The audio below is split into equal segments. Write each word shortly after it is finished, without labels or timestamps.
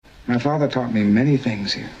My father taught me many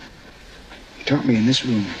things here. He taught me in this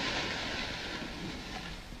room.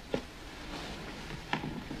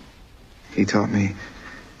 He taught me,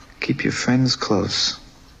 keep your friends close,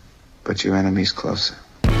 but your enemies closer.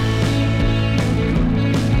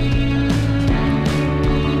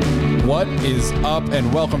 What is up,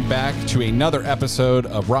 and welcome back to another episode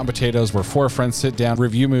of Rotten Potatoes, where four friends sit down,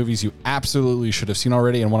 review movies you absolutely should have seen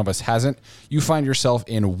already and one of us hasn't. You find yourself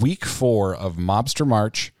in week 4 of Mobster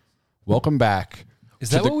March. Welcome back. Is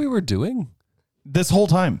that what we were doing? This whole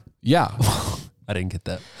time? Yeah. I didn't get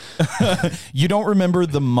that. You don't remember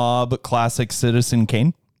the mob classic Citizen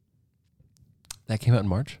Kane? That came out in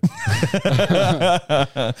March?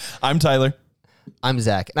 I'm Tyler. I'm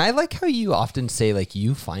Zach. And I like how you often say, like,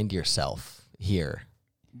 you find yourself here.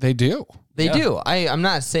 They do. They do. I'm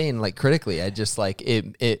not saying, like, critically. I just, like,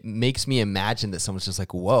 it makes me imagine that someone's just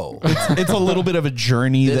like, whoa. It's a little bit of a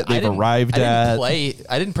journey that they've arrived at. I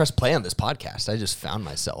didn't press play on this podcast. I just found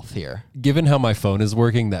myself here. Given how my phone is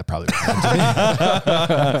working, that probably would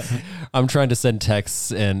happen to me. I'm trying to send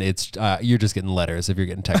texts, and it's you're just getting letters if you're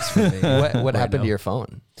getting texts from me. What happened to your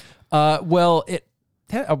phone? Well,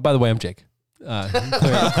 by the way, I'm Jake. Clearing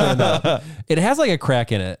that up. It has like a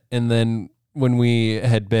crack in it, and then when we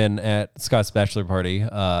had been at Scott's bachelor party,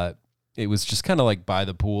 it was just kind of like by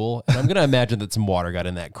the pool, and I'm gonna imagine that some water got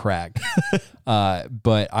in that crack.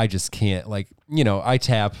 But I just can't, like, you know, I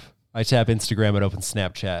tap Instagram, it opens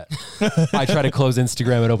Snapchat. I try to close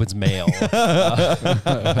Instagram, it opens mail.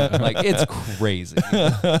 Like, it's crazy.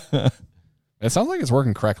 It sounds like it's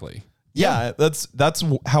working correctly. Yeah, that's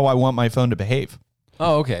how I want my phone to behave.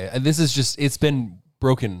 Oh, okay. And this is just, it's been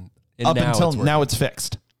broken. And Up now until now it's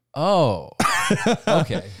fixed. Oh,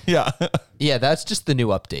 okay. Yeah. Yeah, that's just the new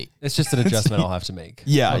update. It's just an adjustment I'll have to make.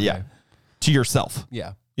 Yeah, Okay. yeah. To yourself.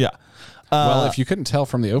 Yeah. Yeah. Well, if you couldn't tell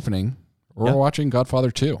from the opening, we're watching Godfather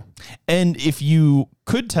 2. And if you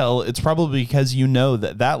could tell, it's probably because you know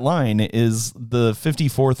that line is the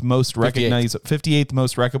 58th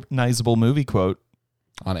most recognizable movie quote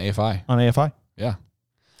On AFI. on AFI. Yeah.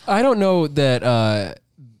 I don't know that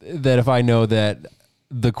if I know that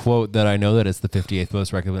the quote that I know that it's the 58th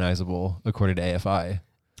most recognizable according to AFI.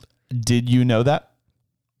 Did you know that?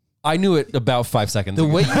 I knew it about 5 seconds The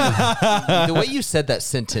ago. way you said that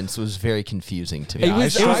sentence was very confusing to me. It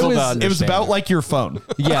was about like your phone.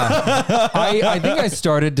 Yeah. I think I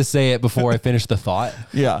started to say it before I finished the thought.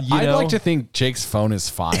 Yeah. I'd know? like to think Jake's phone is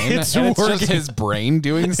fine. It's and it's working. just his brain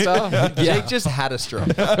doing stuff. Jake just had a stroke.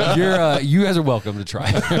 You guys are welcome to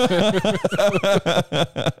try.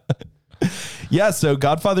 Yeah, so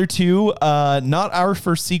Godfather 2, not our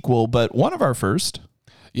first sequel, but one of our first.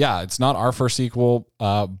 Yeah, it's not our first sequel,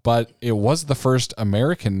 but it was the first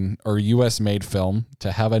American or U.S. made film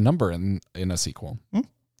to have a number in a sequel.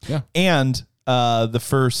 Yeah. And the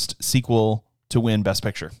first sequel to win Best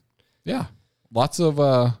Picture. Yeah. Lots of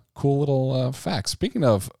cool little facts. Speaking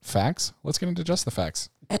of facts, let's get into just the facts.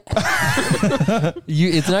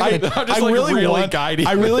 It's not gonna, I'm just really guiding.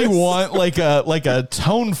 I really want like a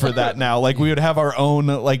tone for that now. Like we would have our own,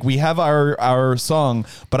 like we have our song,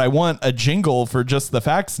 but I want a jingle for just the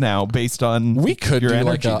facts now based on We could your do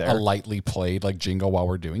like energy a lightly played like jingle while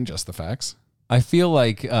we're doing just the facts. I feel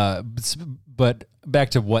like, but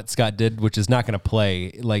back to what Scott did, which is not going to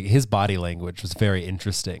play, like his body language was very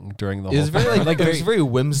interesting during the whole It was very thing. it was very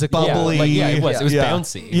whimsical. bubbly. It was Yeah.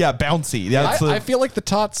 bouncy. Yeah, bouncy. Yeah, I feel like the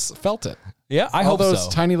tots felt it. Yeah, I All hope those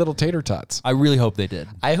so. tiny little tater tots. I really hope they did.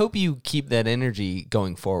 I hope you keep that energy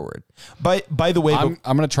going forward. by the way, I'm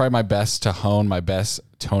going to try my best to hone my best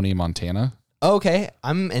Tony Montana. Okay,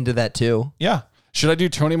 I'm into that too. yeah. Should I do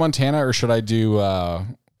Tony Montana or should I do, I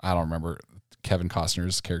don't remember Kevin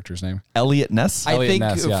Costner's character's name? Elliot Ness. I think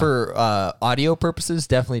Ness, yeah. for audio purposes,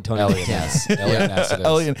 definitely Tony Elliot Montana. Ness. Elliot Ness it is.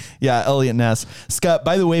 Elliot Ness. Scott,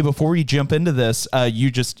 by the way, before we jump into this,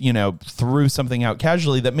 you just, threw something out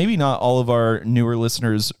casually that maybe not all of our newer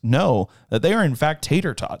listeners know, that they are in fact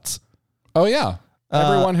tater tots. Oh, yeah.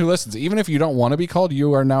 Everyone who listens, even if you don't want to be called,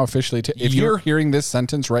 you are now officially. If you're hearing this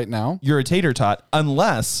sentence right now, You're a tater tot,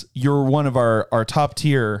 unless you're one of our top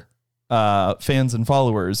tier fans and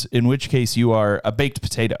followers, in which case you are a baked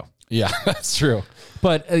potato. yeah, that's true.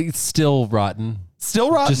 But it's still rotten.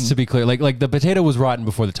 Still rotten. Just to be clear, like the potato was rotten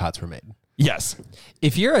before the tots were made. Yes.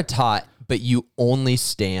 If you're a tot, but you only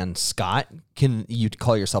stand Scott, can you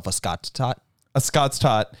call yourself a Scott's tot? A Scott's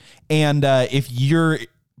tot. And if you're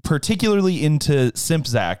particularly into Simp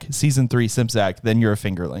Zach, season 3 Simp Zach, then you're a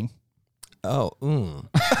fingerling. Oh,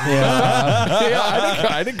 Yeah,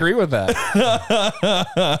 I'd agree with that.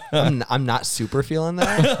 I'm not super feeling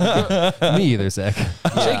that. Me either, Zach.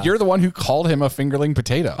 Jake, you're the one who called him a fingerling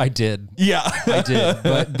potato. I did. Yeah. I did.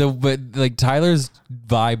 But like Tyler's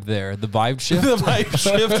vibe there, the vibe shift. The vibe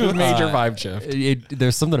shift was major vibe shift.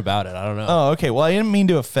 There's something about it. I don't know. Oh, okay. Well, I didn't mean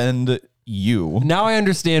to offend you. Now I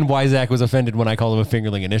understand why Zach was offended when I called him a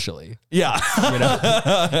fingerling initially. Yeah. You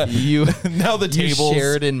know? You Now the you tables.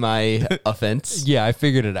 shared in my offense. Yeah, I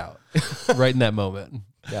figured it out right in that moment.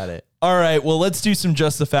 Got it. All right. Well, let's do some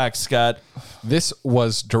Just the Facts, Scott. This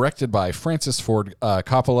was directed by Francis Ford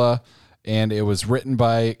Coppola, and it was written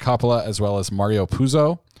by Coppola as well as Mario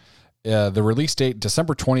Puzo. The release date,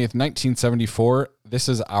 December 20th, 1974. This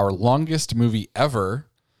is our longest movie ever,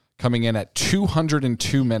 coming in at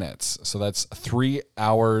 202 minutes. So that's 3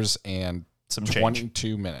 hours and Some change.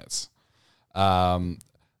 22 minutes. The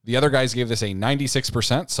other guys gave this a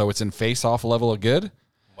 96%, so it's in face-off level of good.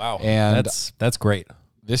 Wow. And That's great.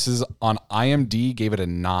 this is on IMDb, gave it a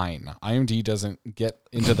 9. IMDb doesn't get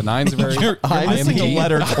into the 9s very You're missing a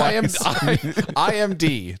letter twice.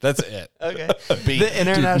 IMDb, that's it. Okay. B. The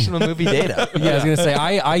International Movie Data. Yeah, I was gonna say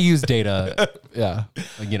I use data. Yeah.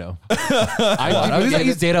 You know, I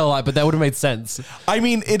use data a lot, but that would have made sense. I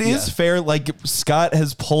mean, it is fair. Like, Scott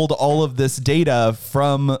has pulled all of this data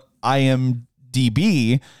from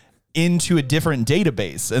IMDb into a different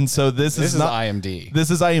database. And so this is not IMDb. This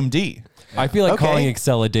is IMDb. I feel like Okay. calling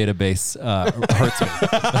Excel a database hurts me.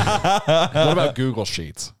 What about Google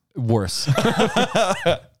Sheets? Worse.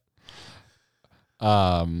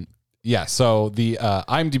 Yeah, so the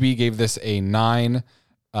IMDb gave this a 9,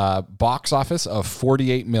 box office of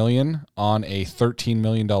 $48 million on a $13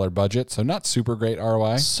 million budget, so not super great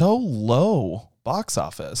ROI. So low box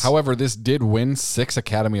office. However, this did win 6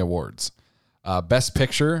 Academy Awards. Best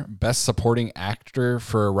Picture, Best Supporting Actor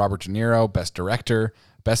for Robert De Niro, Best Director,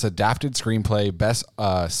 Best Adapted Screenplay, Best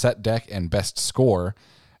Set Deck, and Best Score.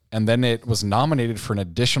 And then it was nominated for an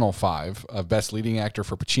additional 5 of Best Leading Actor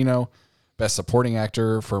for Pacino, Best Supporting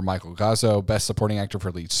Actor for Michael Gazzo, Best Supporting Actor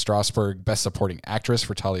for Lee Strasberg, Best Supporting Actress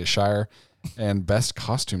for Talia Shire, and Best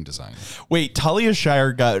Costume Design. Wait, Talia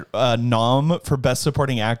Shire got a nom for Best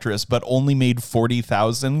Supporting Actress, but only made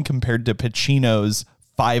 $40,000 compared to Pacino's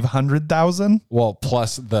 $500,000. Well,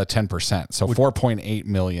 plus the 10%. So 4.8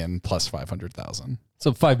 million plus 500,000.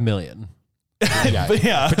 So 5 million. Yeah. But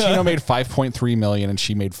yeah. Pacino made 5.3 million and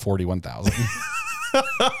she made 41,000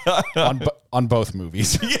 on both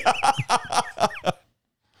movies.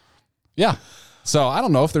 Yeah. So I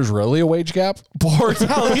don't know if there's really a wage gap. Poor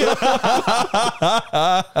Talia.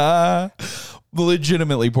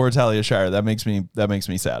 Legitimately, poor Talia Shire. That makes me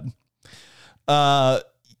sad.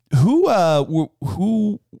 Who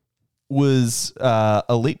was a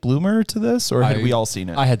late bloomer to this, or had we all seen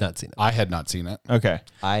it? I had not seen it. I had not seen it. Okay.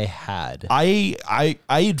 I had. I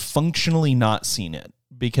had functionally not seen it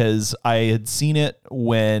because I had seen it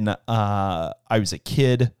when I was a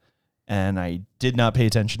kid and I did not pay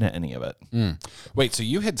attention to any of it. Wait, so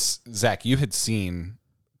Zach, you had seen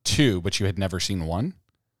 2, but you had never seen 1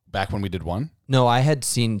 back when we did 1? No, I had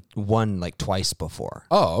seen 1 like twice before.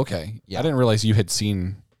 Oh, okay. Yeah. I didn't realize you had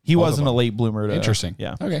seen. He both of wasn't a them. late bloomer. Interesting.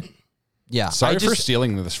 Yeah. Okay. Yeah. Sorry for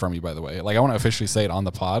stealing this from you, by the way. Like, I want to officially say it on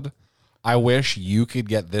the pod. I wish you could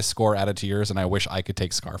get this score added to yours, and I wish I could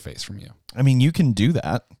take Scarface from you. I mean, you can do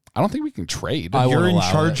that. I don't think we can trade. I You're won't in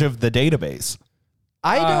allow charge it. of the database.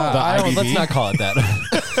 I don't. Let's not call it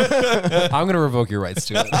that. I'm going to revoke your rights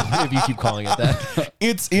to it if you keep calling it that.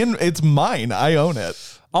 It's mine. I own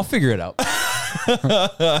it. I'll figure it out. I'm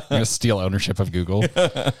going to steal ownership of Google.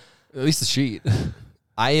 At least the sheet.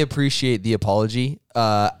 I appreciate the apology.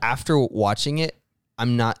 After watching it,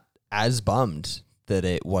 I'm not as bummed that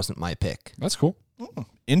it wasn't my pick. That's cool.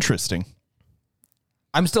 Interesting.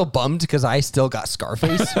 I'm still bummed because I still got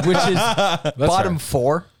Scarface, which is bottom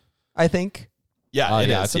 4, I think. Yeah,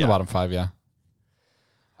 It's in the bottom 5, yeah.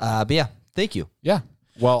 But yeah, thank you. Yeah.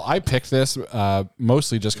 Well, I picked this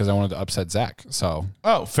mostly just because I wanted to upset Zach. So,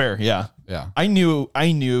 Oh, fair. Yeah. yeah. I knew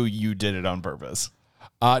you did it on purpose.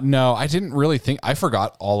 No, I didn't really think. I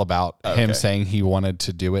forgot all about him Okay. saying he wanted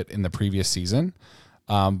to do it in the previous season.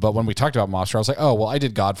 But when we talked about Monster, I was like, oh, well, I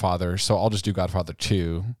did Godfather, so I'll just do Godfather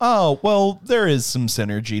 2. Oh, well, there is some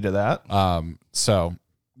synergy to that. So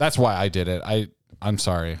that's why I did it. I'm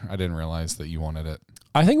sorry. I didn't realize that you wanted it.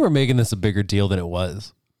 I think we're making this a bigger deal than it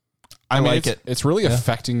was. I mean, like it. It's really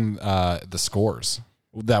affecting the scores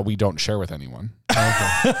that we don't share with anyone.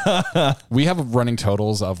 We have running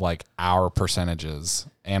totals of like our percentages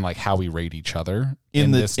and like how we rate each other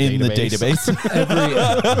in the this database.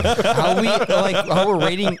 How we're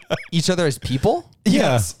rating each other as people?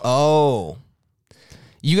 Yes. Oh.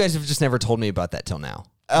 You guys have just never told me about that till now.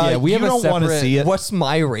 Yeah, we have you a don't want to separate- see it. What's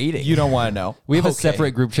my rating? You don't want to know. We have a Okay.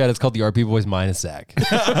 separate group chat. It's called the RP Boys minus Zach.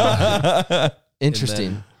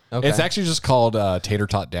 Interesting. Okay. It's actually just called Tater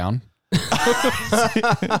Tot Down.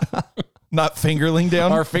 Not fingerling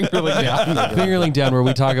down. Our fingerling down. Fingerling Down, where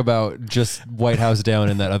we talk about just White House Down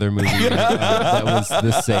in that other movie that was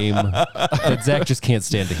the same that Zach just can't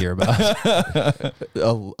stand to hear about.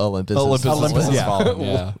 Olympus. Olympus has Yeah. fallen.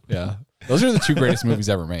 Yeah, yeah. Those are the two greatest movies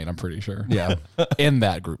ever made, I'm pretty sure. Yeah. In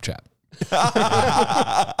that group chat.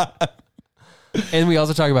 And we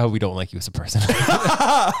also talk about how we don't like you as a person.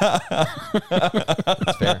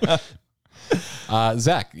 That's fair.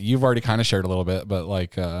 Zach, you've already kind of shared a little bit, but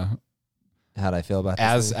like How'd I feel about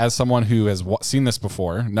this? as someone who has seen this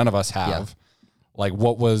before, none of us have. Yeah. Like,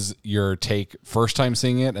 what was your take first time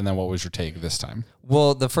seeing it, and then what was your take this time?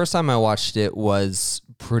 Well, the first time I watched it was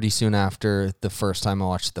pretty soon after the first time I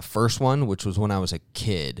watched the first one, which was when I was a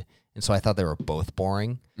kid. And so I thought they were both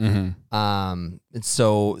boring. And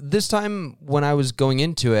so this time when I was going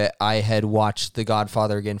into it, I had watched The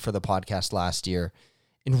Godfather again for the podcast last year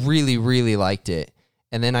and really, really liked it.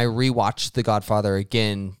 And then I rewatched The Godfather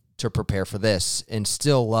again to prepare for this and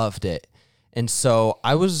still loved it. And so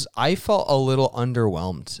I felt a little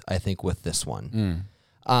underwhelmed, I think, with this one.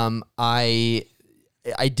 I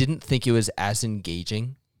didn't think it was as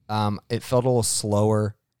engaging. It felt a little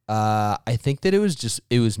slower. I think that it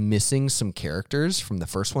was missing some characters from the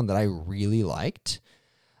first one that I really liked.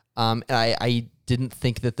 And I didn't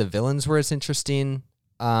think that the villains were as interesting.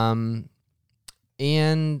 And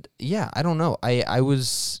yeah, I don't know. I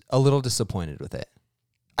was a little disappointed with it.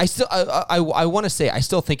 I want to say I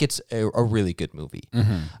still think it's a really good movie.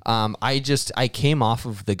 I came off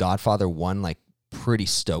of The Godfather 1 like pretty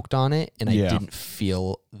stoked on it, and I didn't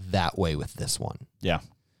feel that way with this one. Yeah.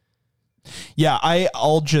 Yeah,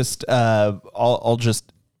 I'll just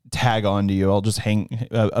tag on to you. I'll just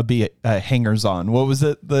be hangers on. What was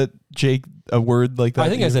it that Jake, a word like that? I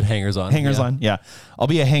think I said hangers on. Hangers on. Yeah. I'll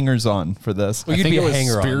be a hangers on for this. Well, I you'd think be it a was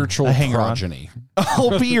hanger-on. spiritual A hanger-on. progeny.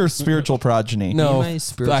 I'll be your spiritual progeny. No, Be my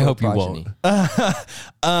spiritual I hope progeny. you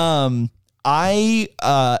won't.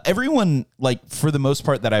 Everyone, like, for the most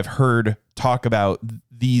part that I've heard talk about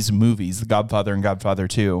these movies, The Godfather and Godfather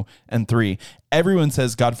 2 and 3, everyone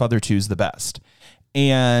says Godfather 2 is the best.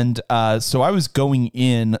 And so I was going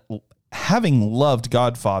in having loved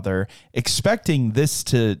Godfather, expecting this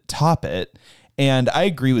to top it. And I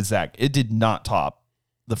agree with Zach. It did not top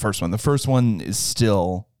the first one. The first one is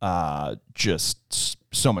still just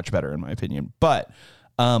so much better, in my opinion. But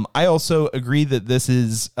I also agree that this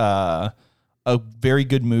is a very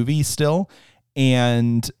good movie still.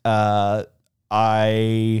 And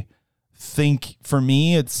I think for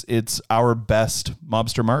me, it's our best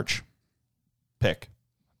Mobster March pick.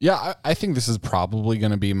 Yeah, I think this is probably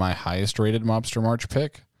going to be my highest rated Mobster March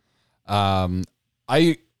pick. I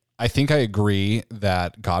think I agree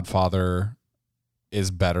that Godfather is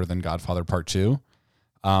better than Godfather Part 2.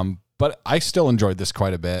 But I still enjoyed this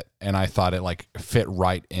quite a bit, and I thought it like fit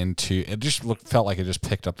right into it. Just felt like it just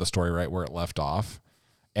picked up the story right where it left off,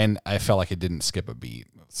 and I felt like it didn't skip a beat.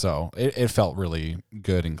 So it felt really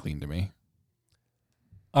good and clean to me.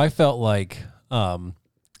 I felt like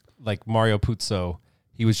Mario Puzo,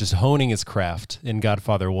 he was just honing his craft in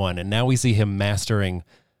Godfather 1, and now we see him mastering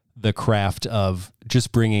the craft of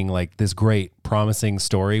just bringing like this great, promising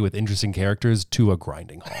story with interesting characters to a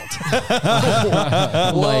grinding halt.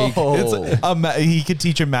 He could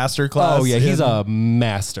teach a master class. Oh yeah, he's a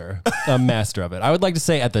master of it. I would like to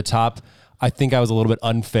say at the top, I think I was a little bit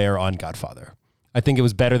unfair on Godfather. I think it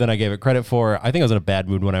was better than I gave it credit for. I think I was in a bad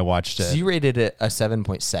mood when I watched it. So you rated it a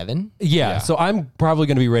 7.7? Yeah, so I'm probably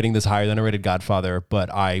going to be rating this higher than I rated Godfather,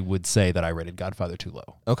 but I would say that I rated Godfather too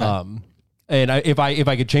low. Okay. And if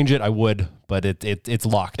I could change it, I would, but it's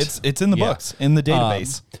locked. It's in the books, in the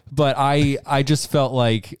database. But I just felt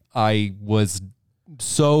like I was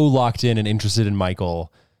so locked in and interested in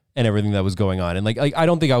Michael and everything that was going on, and like I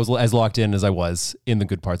don't think I was as locked in as I was in the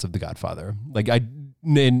good parts of The Godfather. Like I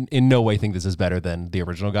in no way think this is better than the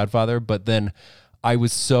original Godfather, but then I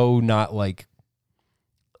was so not like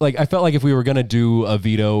I felt like if we were gonna do a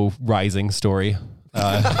Vito Rising story.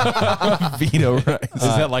 Vito Rising. Is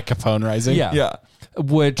that like Capone Rising? Yeah.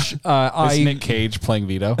 Which Is Nick Cage playing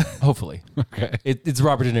Vito? hopefully Okay. it's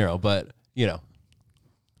Robert De Niro, but you know,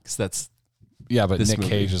 'cause that's Yeah, but This Nick movie.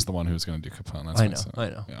 Cage is the one who's going to do Capone. That's I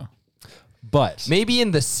what know. Yeah. But Maybe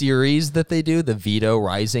in the series that they do, the Vito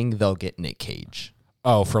Rising, they'll get Nick Cage.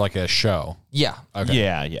 Oh, for like a show. Yeah.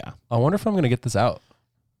 Okay. Yeah. I wonder if I'm going to get this out.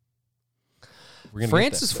 We're gonna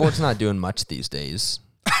Francis Ford's not doing much these days.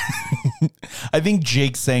 I think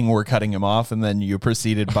Jake's saying we're cutting him off, and then you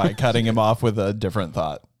proceeded by cutting him off with a different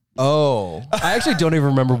thought. Oh. I actually don't even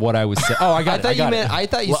remember what I was saying. Oh, I got it. I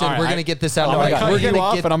thought you Well, said all right, we're going to get this out. I'm No, going to like, cut we're you going to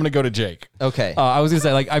off, get. and I'm going to go to Jake. Okay. I was gonna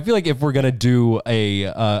say, like, I feel like if we're gonna do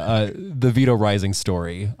the Vito Rising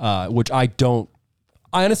story, which I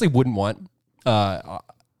honestly wouldn't want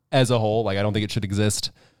as a whole. Like, I don't think it should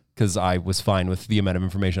exist because I was fine with the amount of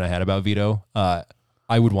information I had about Vito. I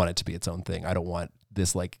would want it to be its own thing. I don't want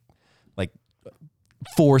this like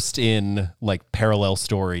forced in like parallel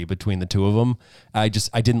story between the two of them. I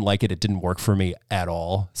didn't like it. It didn't work for me at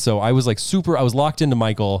all. So I was like I was locked into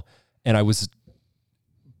Michael, and I was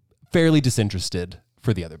fairly disinterested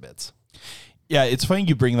for the other bits. Yeah, it's funny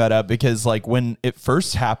you bring that up because like when it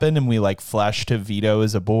first happened and we like flashed to Vito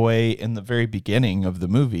as a boy in the very beginning of the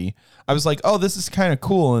movie, I was like, oh, this is kind of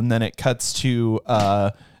cool. And then it cuts to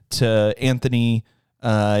Anthony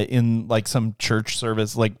in like some church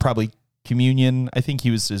service, like probably communion. I think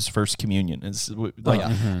he was his first communion.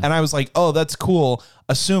 And I was like, oh, that's cool.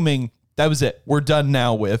 Assuming that was it. We're done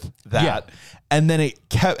now with that. Yeah. And then it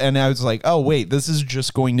kept, and I was like, oh wait, this is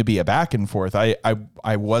just going to be a back and forth. I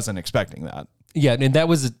wasn't expecting that. Yeah, and that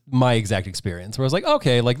was my exact experience where I was like,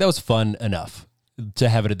 okay, like that was fun enough to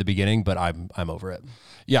have it at the beginning, but I'm over it.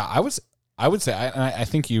 Yeah, I would say, I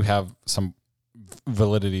think you have some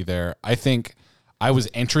validity there. I think I was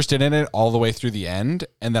interested in it all the way through the end,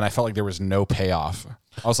 and then I felt like there was no payoff.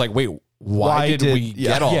 I was like, wait, why did we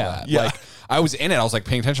get all that? Yeah. Like, I was in it. I was like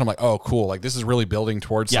paying attention. I'm like, oh, cool. Like, this is really building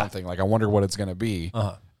towards something. Like, I wonder what it's going to be.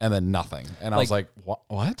 And then nothing. And I was like,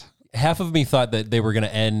 what? Half of me thought that they were going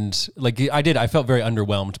to end like I did. I felt very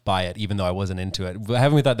underwhelmed by it, even though I wasn't into it. But half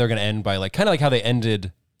of me thought they were going to end by like kind of like how they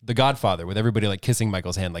ended The Godfather with everybody like kissing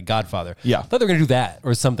Michael's hand, like Godfather. Yeah. I thought they were going to do that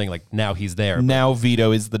or something like now he's there. But Now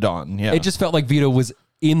Vito is the Don. Yeah. it just felt like Vito was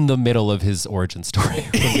in the middle of his origin story.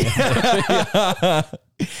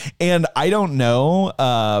 And I don't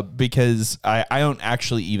know because I don't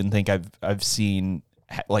actually even think I've seen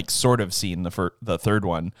like sort of seen the third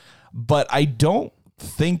one, but I don't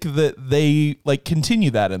think that they like continue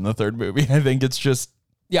that in the third movie. I think it's just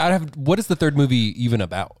Yeah, what is the third movie even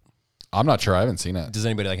about? I'm not sure. I haven't seen it. Does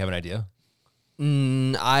anybody like have an idea?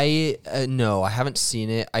 No, I haven't seen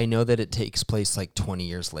it. I know that it takes place like 20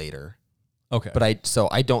 years later. Okay. But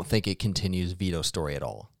I don't think it continues Vito's story at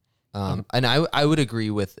all. And I would agree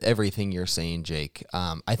with everything you're saying, Jake.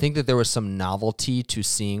 I think that there was some novelty to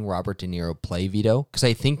seeing Robert De Niro play Vito because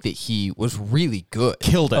I think that he was really good.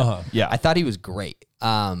 killed it. Yeah. I thought he was great.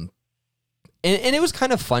 And it was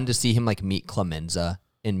kind of fun to see him like meet Clemenza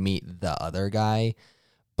and meet the other guy.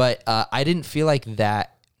 But I didn't feel like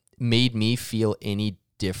that made me feel any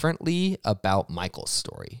differently about Michael's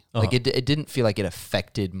story. Like it didn't feel like it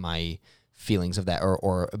affected my feelings of that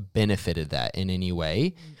or benefited that in any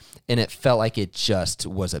way. And it felt like it just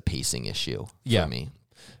was a pacing issue for me.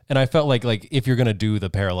 And I felt like if you're going to do the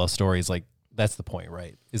parallel stories, like that's the point,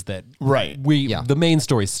 right? Is that Right. the main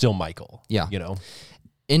story is still Michael. Yeah. You know?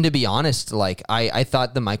 And to be honest, like I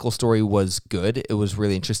thought the Michael story was good. It was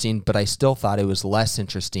really interesting, but I still thought it was less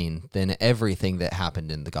interesting than everything that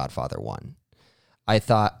happened in The Godfather 1. I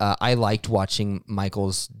thought I liked watching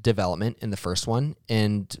Michael's development in the first one,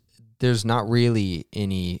 and there's not really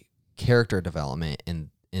any character development in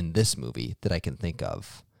this movie that I can think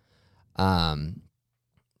of.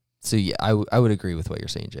 So yeah, I would agree with what you're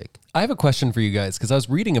saying, Jake. I have a question for you guys because I was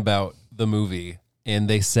reading about the movie and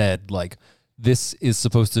they said like this is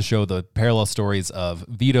supposed to show the parallel stories of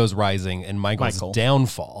Vito's rising and Michael's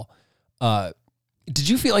downfall. Did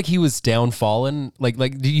you feel like he was downfallen? Like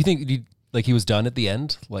do you think he was done at the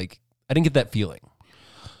end? Like I didn't get that feeling.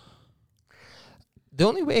 The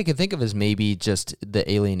only way I can think of is maybe just the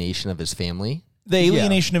alienation of his family. The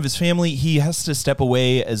alienation of his family, he has to step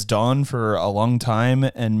away as Don for a long time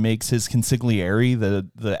and makes his consigliere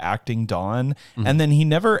the acting Don, and then he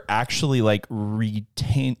never actually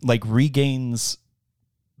regains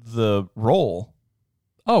the role.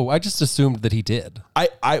 Oh, I just assumed that he did.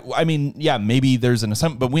 I mean, yeah, maybe there's an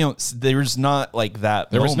assumption, but we don't. There's not like that.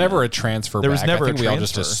 There was moment. never a transfer. There was back. never I think a we all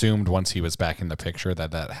just transfer. assumed once he was back in the picture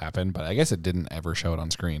that happened, but I guess it didn't ever show it on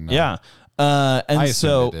screen. No. Yeah. I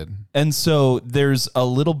assumed it did. And so there's a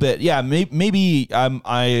little bit, maybe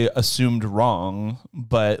I assumed wrong,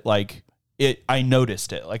 but like I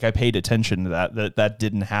noticed it. Like I paid attention to that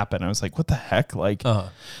didn't happen. I was like, what the heck? Like,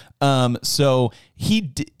 so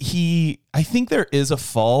I think there is a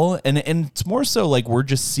fall, and it's more so like we're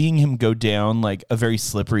just seeing him go down like a very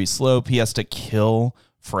slippery slope. He has to kill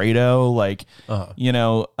Fredo, like,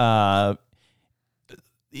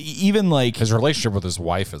 even like his relationship with his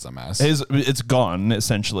wife is a mess. It's gone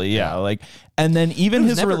essentially. Yeah. Like, and then even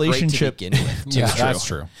his relationship, that's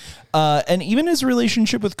true. And even his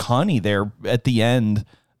relationship with Connie there at the end,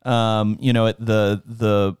 at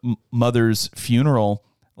the mother's funeral,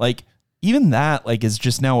 like even that, like, is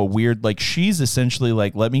just now a weird, like, she's essentially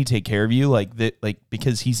like, let me take care of you. Like that, like,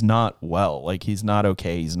 because he's not well, like he's not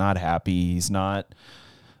okay. He's not happy. He's not,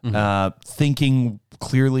 thinking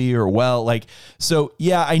clearly or well, like, so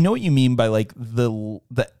yeah, I know what you mean by like the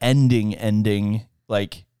ending,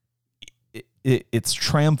 like it's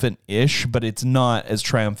triumphant-ish, but it's not as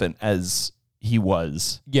triumphant as he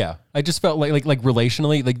was. Yeah, I just felt like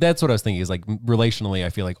relationally, like that's what I was thinking is like relationally, I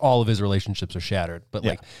feel like all of his relationships are shattered, but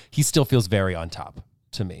like he still feels very on top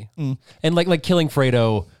to me. And like killing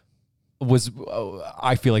Fredo was,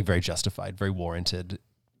 I feel like very justified, very warranted,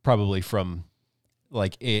 probably from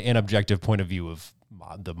like an objective point of view of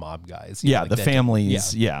the mob guys. Yeah, like the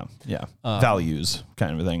families. Yeah. Values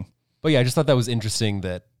kind of a thing. But yeah, I just thought that was interesting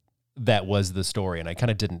that was the story, and I kind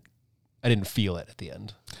of didn't feel it at the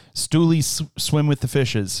end. Stooley swim with the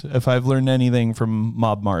fishes. If I've learned anything from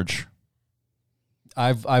Mob March,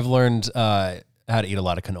 I've learned how to eat a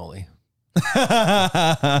lot of cannoli.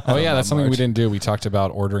 Oh yeah, that's something we didn't do. We talked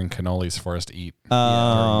about ordering cannolis for us to eat during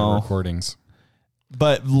the recordings.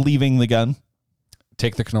 But leaving the gun.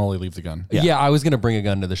 Take the cannoli, leave the gun. Yeah, I was going to bring a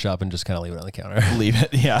gun to the shop and just kind of leave it on the counter. Leave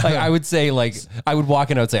it, yeah. Like I would say, like, I would walk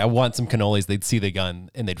in, I would say, I want some cannolis. They'd see the gun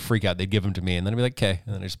and they'd freak out. They'd give them to me and then I'd be like, okay.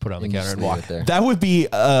 And then I just put it on the counter and walk. That would be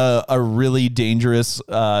a really dangerous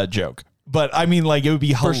joke. But I mean, like, it would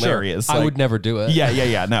be hilarious. Sure. Like, I would never do it.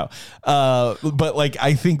 Yeah, no. But like,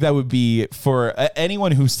 I think that would be for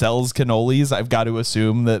anyone who sells cannolis. I've got to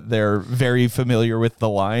assume that they're very familiar with the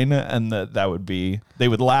line, and that would be, they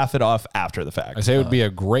would laugh it off after the fact. I say it would be a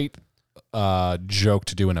great joke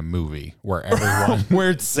to do in a movie where everyone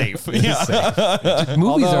where it's safe. Movies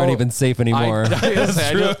aren't even safe anymore.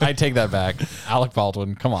 I take that back. Alec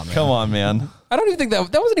Baldwin, come on, man. I don't even think that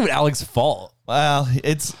wasn't even Alec's fault. Well,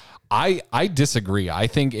 it's. I disagree. I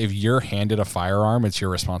think if you're handed a firearm, it's your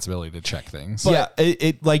responsibility to check things. But yeah,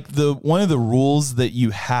 it like one of the rules that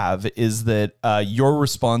you have is that you're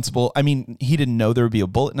responsible. I mean, he didn't know there would be a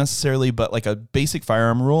bullet necessarily, but like a basic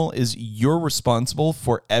firearm rule is you're responsible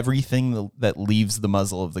for everything that leaves the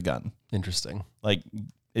muzzle of the gun. Interesting. Like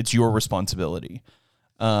it's your responsibility.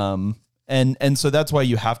 And so that's why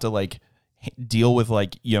you have to like deal with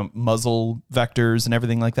like, muzzle vectors and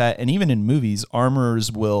everything like that. And even in movies,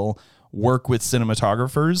 armorers will work with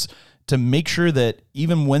cinematographers to make sure that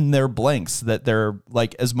even when they're blanks, that they're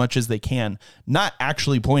like as much as they can, not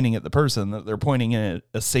actually pointing at the person, that they're pointing in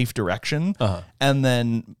a safe direction. And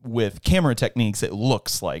then with camera techniques, it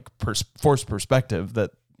looks like forced perspective that,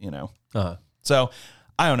 so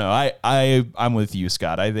I don't know. I'm with you,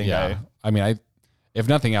 Scott. I think, if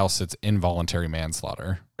nothing else, it's involuntary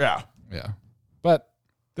manslaughter. Yeah. Yeah. But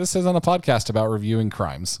this isn't a podcast about reviewing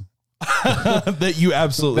crimes. that you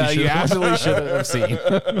absolutely should have seen.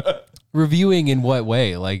 Reviewing in what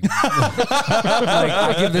way? Like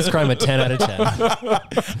I give this crime a 10 out of 10.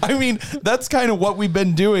 I mean, that's kind of what we've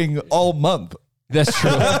been doing all month. That's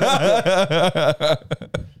true.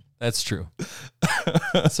 That's true.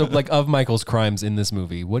 So like of Michael's crimes in this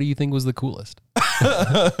movie, what do you think was the coolest?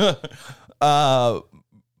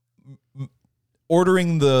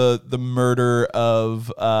 Ordering the murder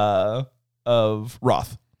of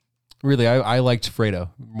Roth. Really, I liked Fredo.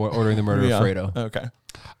 Ordering the murder of Fredo. Okay.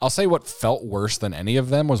 I'll say what felt worse than any of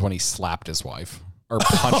them was when he slapped his wife or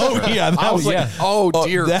punched her. Yeah, I was like, oh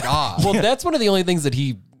dear that, God. Well, that's one of the only things that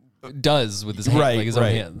he does with his hand, like his own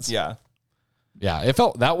hands. Yeah. Yeah, it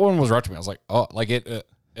felt, that one was rough to me. I was like, oh, like it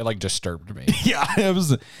like disturbed me. Yeah, that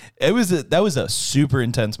was a super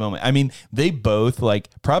intense moment. I mean, they both, like,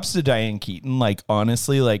 props to Diane Keaton. Like,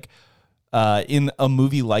 honestly, like, in a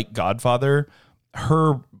movie like Godfather,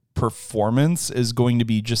 her performance is going to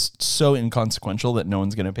be just so inconsequential that no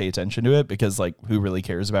one's going to pay attention to it because, like, who really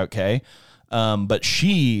cares about Kay? But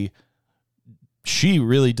she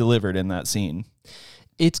really delivered in that scene.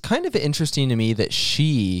 It's kind of interesting to me that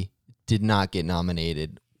she did not get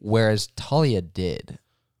nominated, whereas Talia did.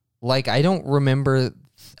 Like, I don't remember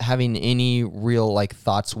having any real like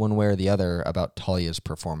thoughts one way or the other about Talia's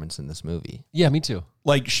performance in this movie. Yeah, me too.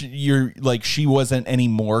 Like she wasn't any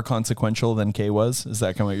more consequential than Kay was. Is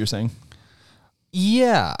that kind of what you're saying?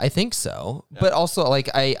 Yeah, I think so. But also, like,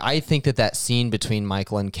 I think that scene between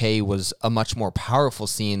Michael and Kay was a much more powerful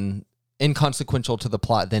scene, inconsequential to the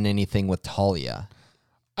plot than anything with Talia.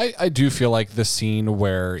 I do feel like the scene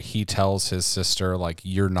where he tells his sister, like,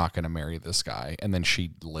 you're not going to marry this guy, and then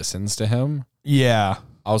she listens to him. Yeah.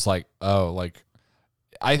 I was like, oh, like,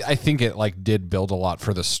 I think it, like, did build a lot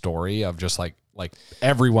for the story of just, like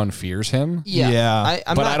everyone fears him. Yeah.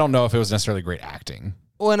 I don't know if it was necessarily great acting.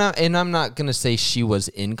 Well, and I'm not going to say she was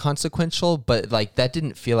inconsequential, but, like, that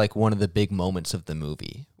didn't feel like one of the big moments of the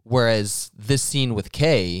movie. Whereas this scene with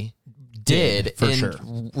Kay did for and sure.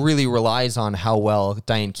 really relies on how well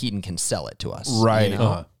Diane Keaton can sell it to us. Right. you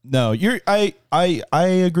know? No, I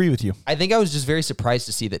agree with you. I think I was just very surprised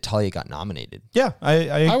to see that Talia got nominated. Yeah.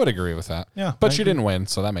 I would agree with that. Yeah, But I she agree. didn't win,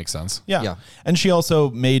 so that makes sense. Yeah. Yeah. And she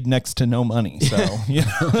also made next to no money. So, yeah.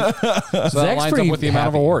 So that Zach's lines up pretty with the amount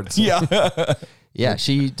of happy. awards. Yeah. Yeah,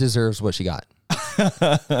 she deserves what she got.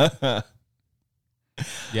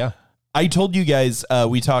 Yeah. I told you guys,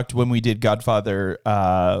 we talked when we did Godfather,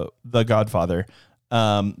 The Godfather,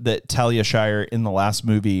 that Talia Shire in the last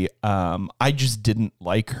movie, I just didn't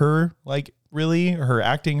like her, like, really, her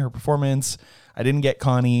acting, her performance. I didn't get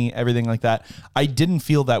Connie, everything like that. I didn't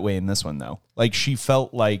feel that way in this one, though. Like, she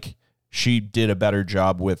felt like she did a better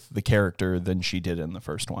job with the character than she did in the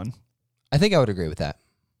first one. I think I would agree with that.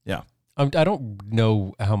 Yeah. I don't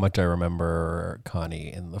know how much I remember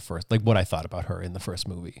Connie in the first, like what I thought about her in the first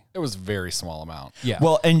movie. It was a very small amount. Yeah.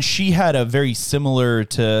 Well, and she had a very similar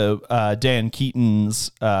to Dan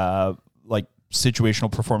Keaton's like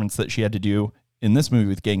situational performance that she had to do in this movie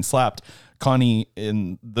with Getting Slapped. Connie,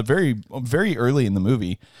 in the very early in the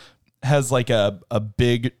movie, has like a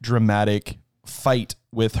big dramatic fight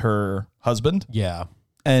with her husband, yeah.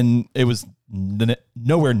 and it was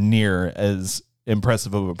nowhere near as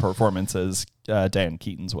impressive of a performance as Dan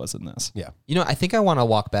Keaton's was in this. Yeah. You know, I think I want to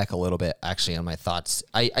walk back a little bit, actually, on my thoughts.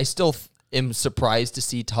 I still am surprised to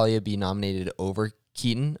see Talia be nominated over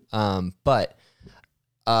Keaton, but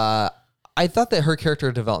I thought that her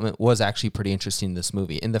character development was actually pretty interesting in this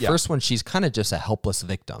movie. In the first one, she's kind of just a helpless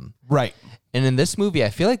victim. Right. And in this movie, I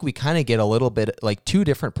feel like we kind of get a little bit, like, two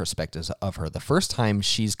different perspectives of her. The first time,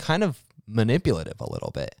 she's kind of manipulative a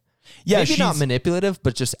little bit. Yeah, Maybe not manipulative,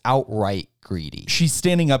 but just outright greedy. she's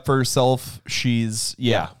standing up for herself. She's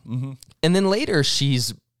And then later,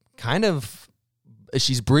 she's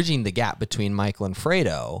bridging the gap between Michael and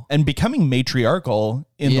Fredo. and becoming matriarchal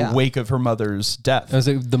in Yeah. the wake of her mother's death. I was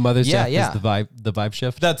like, the mother's Yeah, death yeah. is the vibe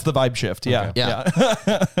shift. That's the vibe shift. Yeah. Okay.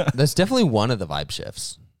 Yeah. That's definitely one of the vibe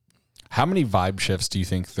shifts. How many vibe shifts do you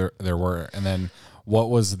think there were? And then what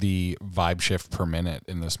was the vibe shift per minute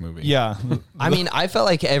in this movie? Yeah. I mean, I felt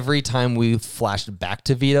like every time we flashed back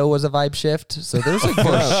to Vito was a vibe shift. So there's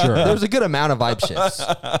a good amount of vibe shifts.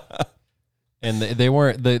 And they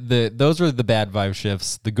weren't those were the bad vibe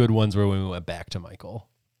shifts. The good ones were when we went back to Michael.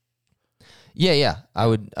 Yeah, I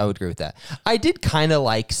would agree with that. I did kind of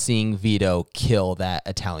like seeing Vito kill that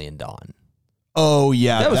Italian Don. Oh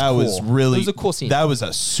yeah, That was was cool. really It was a cool scene. That was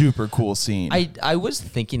a super cool scene. I was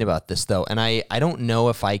thinking about this though, and I don't know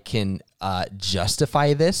if I can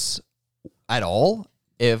justify this at all.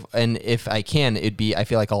 If I can, it'd be, I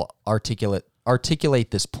feel like I'll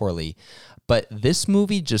articulate this poorly, but this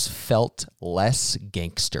movie just felt less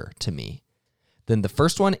gangster to me than the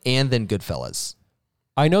first one and then Goodfellas.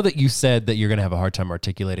 I know that you said that you're gonna have a hard time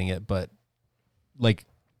articulating it, but like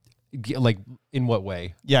in what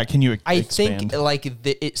way? yeah, can you I expand? think like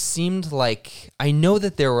it seemed like, I know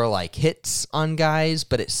that there were like hits on guys,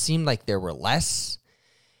 but it seemed like there were less.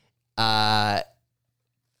 I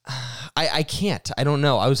can't. I don't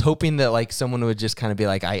know. I was hoping that like someone would just kind of be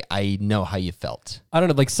like, I know how you felt. I don't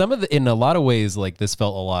know. Like in a lot of ways, like this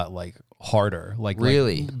felt a lot like harder.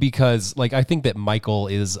 Really? Because like I think that Michael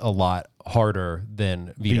is a lot harder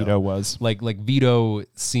than Vito. Vito was. Like Vito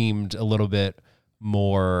seemed a little bit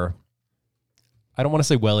more, I don't want to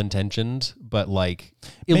say well-intentioned, but like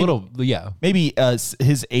a little, yeah. Maybe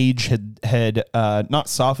his age had not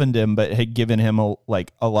softened him, but had given him a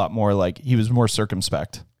lot more, like he was more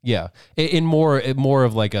circumspect. Yeah. In more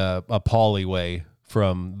of like a Pauly way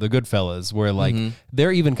from the Goodfellas, where like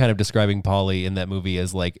they're even kind of describing Pauly in that movie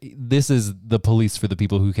as like, this is the police for the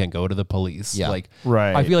people who can't go to the police. Yeah. Like,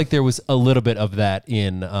 Right. I feel like there was a little bit of that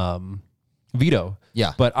in Vito.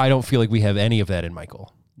 Yeah. But I don't feel like we have any of that in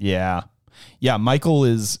Michael. Yeah. Yeah, Michael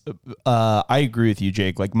is I agree with you,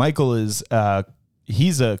 Jake. Like Michael is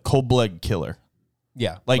he's a cold-blooded killer.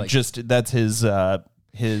 Yeah. Like just that's his But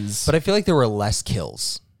I feel like there were less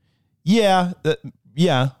kills. yeah,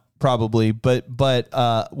 probably, but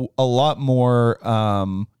a lot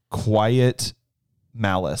more quiet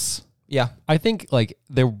malice. Yeah. I think like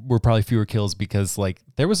there were probably fewer kills because like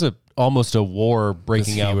there was almost a war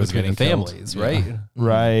breaking he out was between the getting killed. families, Yeah. right?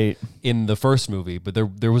 Right. In the first movie, but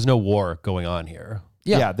there was no war going on here.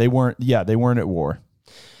 Yeah. They weren't at war.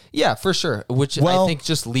 Yeah, for sure. Which Well- I think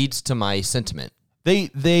just leads to my sentiment. I'm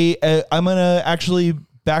gonna actually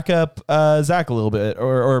back up Zach a little bit,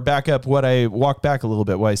 or back up what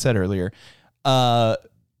I said earlier.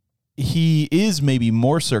 He is maybe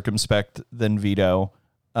more circumspect than Vito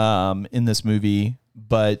in this movie,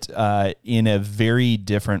 but in a very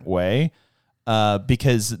different way,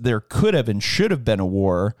 because there could have and should have been a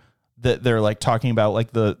war that they're like talking about,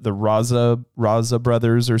 like the Raza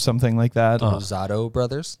brothers or something like that. Rosado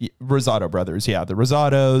brothers. Rosado brothers, yeah, the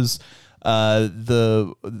Rosados.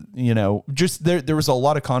 Just there was a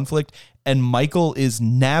lot of conflict, and Michael is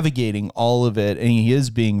navigating all of it, and he is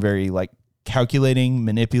being very like calculating,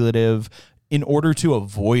 manipulative in order to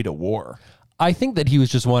avoid a war. I think that he was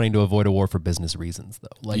just wanting to avoid a war for business reasons, though.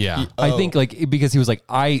 Like, Yeah. I think like because he was like,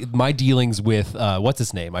 my dealings with what's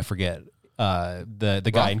his name? I forget.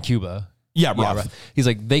 The guy in Cuba. Yeah, Roth. He's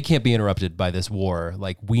like, they can't be interrupted by this war.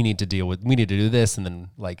 Like, we need to do this, and then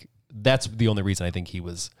like that's the only reason I think he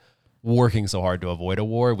was working so hard to avoid a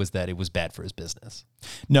war, was that it was bad for his business.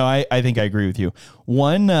 No, I think I agree with you.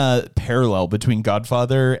 One parallel between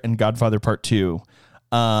Godfather and Godfather Part 2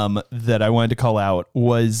 that I wanted to call out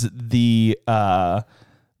was the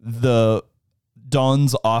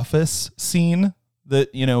Don's office scene that,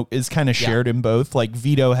 is kind of shared in both. Like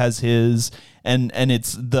Vito has his, and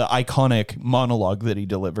it's the iconic monologue that he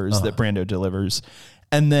delivers, that Brando delivers.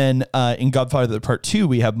 And then in Godfather Part 2,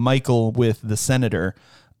 we have Michael with the senator.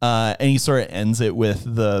 And he sort of ends it with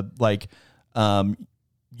the like,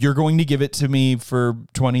 you're going to give it to me for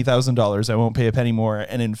 $20,000. I won't pay a penny more.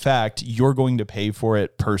 And in fact, you're going to pay for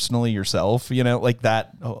it personally yourself, like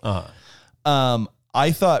that.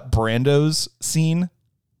 I thought Brando's scene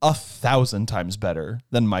 1,000 times better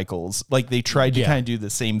than Michael's. Like they tried to kind of do the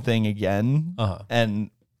same thing again. And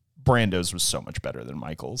Brando's was so much better than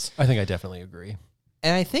Michael's. I think I definitely agree.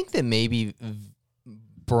 And I think that maybe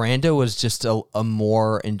Brando was just a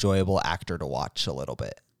more enjoyable actor to watch a little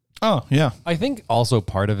bit. Oh, yeah. I think also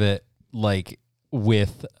part of it, like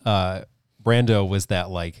with Brando, was that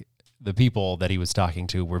like the people that he was talking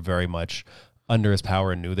to were very much under his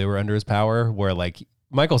power and knew they were under his power, where like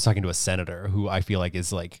Michael's talking to a senator who I feel like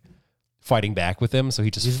is like fighting back with him. So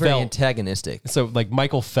he's very antagonistic. So like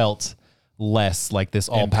Michael felt less like this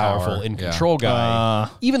all-powerful, power, in control guy,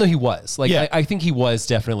 even though he was like, I think he was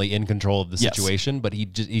definitely in control of the situation, but he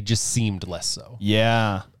just seemed less so.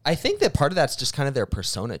 Yeah. I think that part of that's just kind of their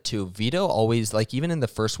persona too. Vito always, like even in the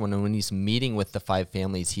first one, when he's meeting with the five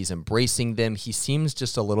families, he's embracing them. He seems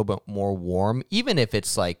just a little bit more warm, even if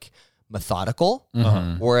it's like methodical.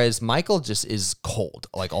 Whereas Michael just is cold,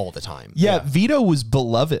 like all the time. Yeah. Vito was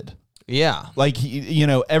beloved. Yeah. Like,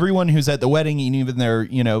 everyone who's at the wedding, and even they're,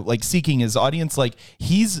 like seeking his audience, like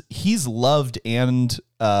he's loved and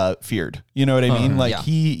feared. You know what I mean? Like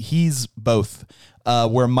he's both,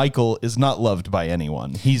 where Michael is not loved by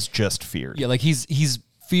anyone. He's just feared. Yeah. Like he's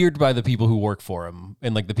feared by the people who work for him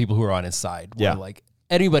and like the people who are on his side. Where, like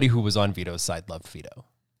anybody who was on Vito's side loved Vito.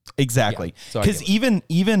 Exactly. So Because even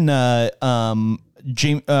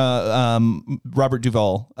Robert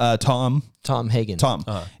Duvall, Tom Hagen.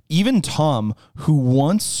 Even Tom, who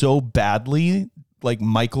wants so badly like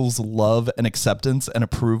Michael's love and acceptance and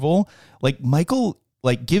approval, like Michael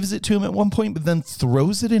like gives it to him at one point, but then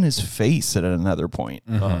throws it in his face at another point.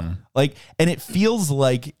 Like, and it feels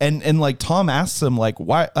like, and like Tom asks him like,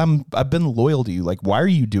 why I've been loyal to you. Like, why are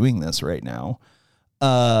you doing this right now?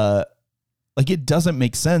 Like it doesn't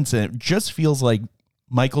make sense. And it just feels like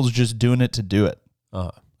Michael's just doing it to do it.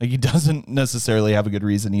 Like he doesn't necessarily have a good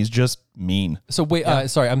reason. He's just mean. So wait,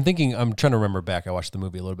 sorry, I'm trying to remember back. I watched the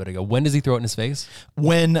movie a little bit ago. When does he throw it in his face?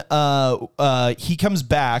 When he comes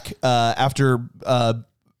back after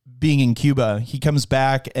being in Cuba, he comes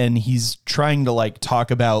back and he's trying to like talk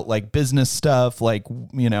about like business stuff, like,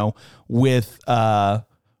 with the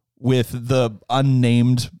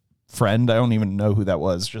unnamed friend. I don't even know who that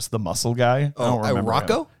was. Just the muscle guy. I don't remember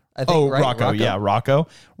Rocco? him. I think, right? Rocco. Yeah, Rocco.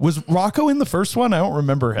 Was Rocco in the first one? I don't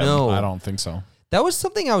remember him. No. I don't think so. That was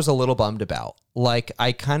something I was a little bummed about. Like,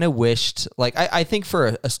 I kind of wished, like, I think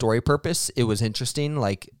for a story purpose, it was interesting,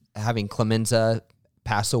 like, having Clemenza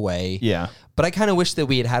pass away. Yeah. But I kind of wish that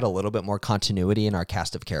we had a little bit more continuity in our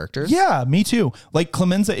cast of characters. Yeah, me too. Like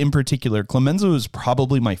Clemenza in particular. Clemenza was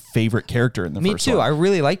probably my favorite character in the first one. Me too. I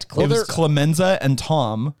really liked Clemenza. It was Clemenza and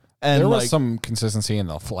Tom. And there was some consistency in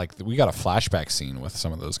the we got a flashback scene with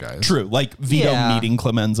some of those guys. True, like Vito Yeah. meeting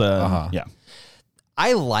Clemenza. Yeah.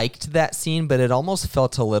 I liked that scene, but it almost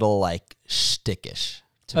felt a little like shtickish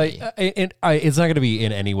to me. It's not going to be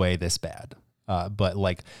in any way this bad, but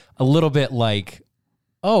like a little bit like,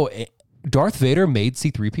 oh, Darth Vader made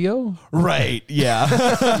C-3PO? Right. Yeah.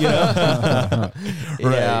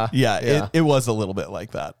 Right. Yeah. It was a little bit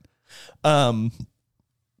like that.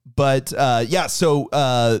 But yeah,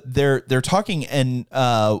 so they're talking, and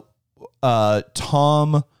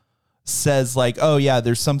Tom says like, oh yeah,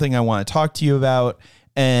 there's something I want to talk to you about.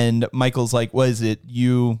 And Michael's like, was it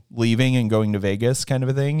you leaving and going to Vegas kind of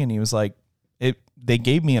a thing? And he was like, they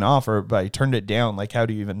gave me an offer, but I turned it down. Like, how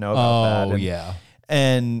do you even know about that? Oh, yeah.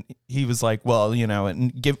 And he was like, well,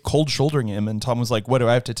 and cold shouldering him. And Tom was like, what, do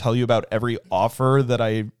I have to tell you about every offer that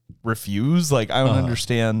I refuse? Like, I don't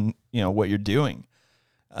understand, what you're doing.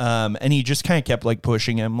 And he just kind of kept like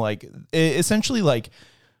pushing him, like essentially like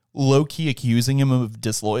low key accusing him of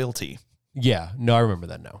disloyalty. Yeah. No, I remember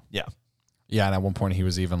that now. Yeah. Yeah, and at one point he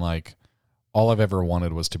was even like, all I've ever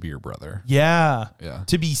wanted was to be your brother. Yeah. Yeah.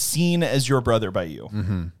 To be seen as your brother by you.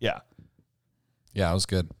 Mm-hmm. Yeah. Yeah, it was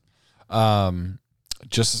good.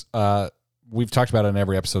 We've talked about it in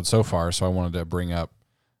every episode so far, so I wanted to bring up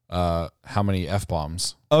how many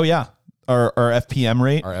F-bombs. Oh, yeah. Our FPM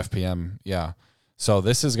rate. Our FPM, yeah. So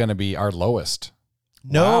this is going to be our lowest.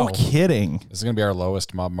 No Wow. kidding. This is going to be our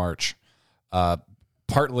lowest Mob March.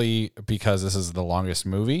 Partly because this is the longest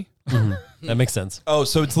movie. That makes sense. Oh,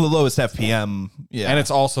 so it's the lowest FPM. Yeah. And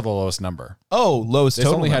it's also the lowest number. Oh, lowest This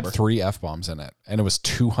total only number. had 3 F-bombs in it, and it was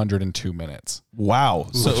 202 minutes, Wow.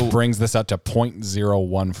 So which brings this up to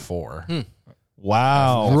 0.014.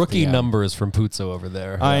 wow. Rookie FPM. numbers from Puzo over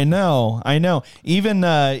there. I know.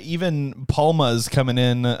 Even Palma's coming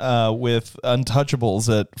in with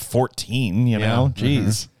Untouchables at 14, you know?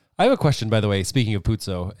 Jeez. I have a question, by the way, speaking of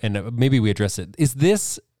Puzo, and maybe we address it. Is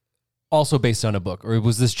this also based on a book, or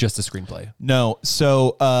was this just a screenplay? No.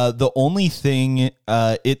 So the only thing,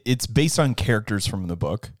 it's based on characters from the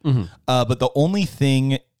book. But the only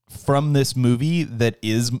thing from this movie that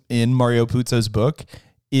is in Mario Puzo's book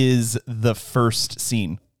is the first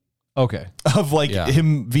scene Okay. of like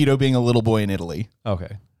him, Vito, being a little boy in Italy.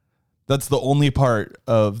 Okay. That's the only part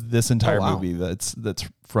of this entire wow. movie that's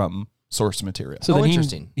from source material. So Oh, then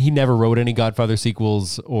interesting. he never wrote any Godfather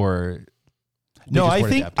sequels, or they No, just I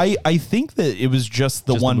weren't think adapted? I think that it was just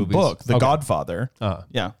the Just the one movies. book, The Okay. Godfather.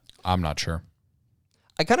 Yeah. I'm not sure.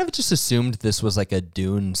 I kind of just assumed this was like a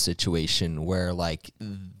Dune situation where like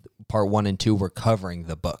part 1 and 2 were covering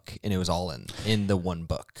the book and it was all in the one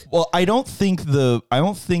book. Well, I don't think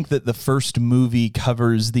that the first movie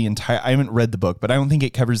covers the entire. I haven't read the book, but I don't think it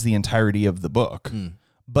covers the entirety of the book.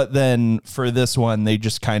 But then for this one, they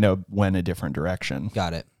just kind of went a different direction.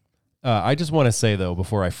 Got it. I just want to say, though,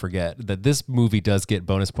 before I forget, that this movie does get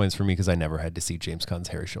bonus points for me because I never had to see James Caan's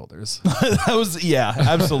hairy shoulders. That was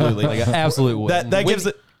absolutely. Like, absolute win. that gives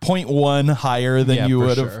it 0.1 higher than Yeah, you for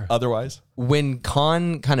would have sure. otherwise. When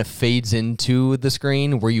Khan kind of fades into the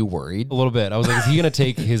screen, were you worried? A little bit. I was like, is he going to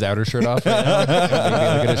take his outer shirt off right now?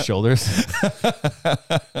 Maybe look at his shoulders.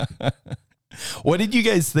 What did you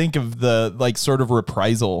guys think of the like sort of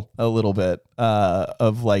reprisal a little bit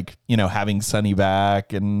of like, having Sonny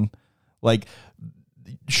back and like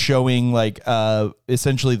showing like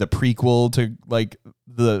essentially the prequel to like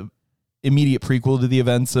the immediate prequel to the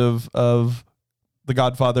events of The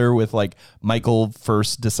Godfather, with like Michael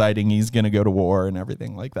first deciding he's going to go to war and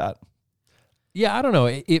everything like that? Yeah, I don't know.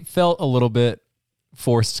 It felt a little bit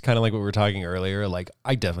forced, kind of like what we were talking earlier. Like,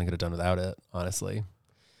 I definitely could have done without it, honestly.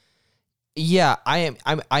 Yeah,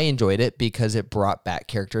 I enjoyed it because it brought back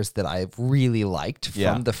characters that I really liked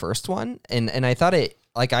from the first one, and I thought it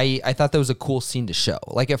like I thought that was a cool scene to show.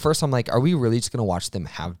 Like at first, I'm like, are we really just gonna watch them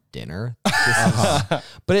have dinner? But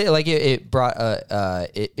it brought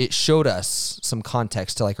it showed us some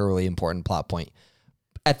context to like a really important plot point.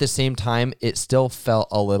 At the same time, it still felt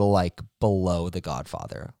a little like below The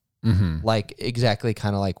Godfather, like exactly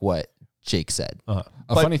kind of like what Jake said.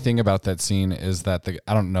 A funny thing about that scene is that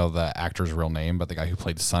I don't know the actor's real name, but the guy who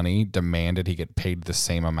played Sonny demanded he get paid the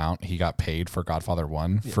same amount he got paid for Godfather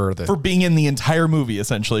 1 for being in the entire movie,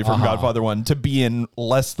 essentially from Godfather 1 to be in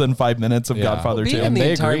less than 5 minutes of Godfather 2. Being in And the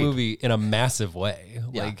they entire agreed. movie in a massive way.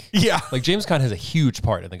 Like James Caan has a huge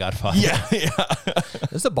part in The Godfather.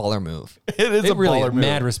 It's a baller move. It is It a really baller is. move.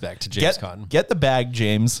 Mad respect to James Caan. Get the bag,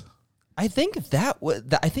 James. I think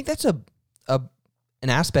I think that's an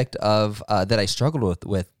aspect of that I struggled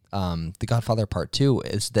with The Godfather Part 2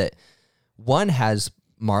 is that one has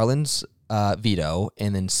Marlon's Vito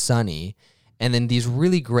and then Sonny, and then these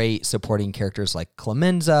really great supporting characters like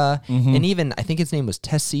Clemenza and even I think his name was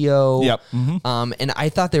Tessio. Yep. And I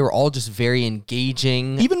thought they were all just very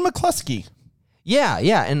engaging. Even McCluskey. Yeah,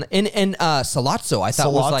 and Sollozzo I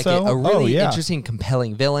thought was like a Sollozzo? really yeah. interesting,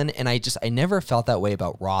 compelling villain, and I never felt that way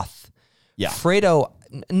about Roth. Yeah. Fredo,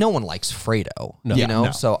 no one likes Fredo, Yeah,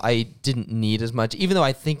 no. so I didn't need as much, even though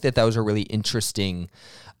I think that was a really interesting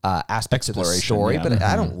aspect of the Exploration, story, yeah. but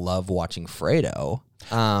I don't love watching Fredo.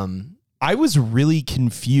 I was really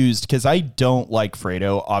confused because I don't like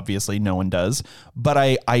Fredo. Obviously, no one does. But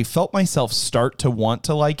I felt myself start to want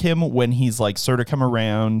to like him when he's like sort of come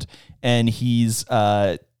around and he's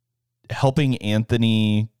helping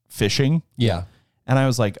Anthony fishing. Yeah. And I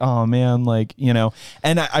was like, oh man, like, you know,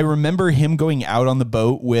 and I remember him going out on the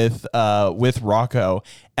boat with Rocco.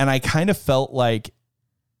 And I kind of felt like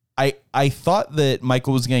I thought that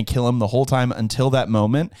Michael was going to kill him the whole time until that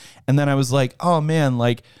moment. And then I was like, oh man,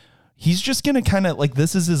 like, he's just going to kind of like,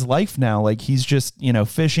 this is his life now. Like, he's just, you know,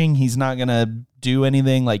 fishing. He's not going to do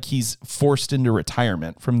anything. Like, he's forced into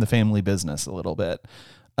retirement from the family business a little bit.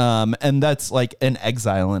 And that's like an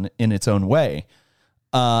exile in its own way.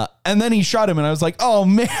 And then he shot him and I was like, oh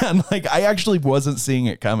man, like I actually wasn't seeing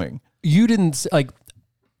it coming. You didn't like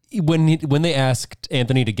when they asked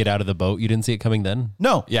Anthony to get out of the boat, you didn't see it coming then?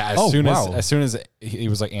 No. Yeah, as soon as he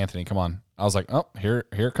was like, Anthony, come on. I was like, oh, here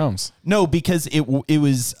it comes. No, because it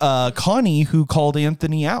was Connie who called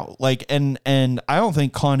Anthony out. Like, and I don't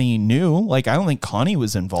think Connie knew. Like, I don't think Connie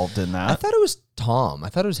was involved in that. I thought it was Tom. I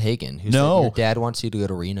thought it was Hagen who No. said your dad wants you to go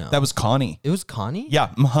to Reno. That was Connie. It was Connie? Yeah,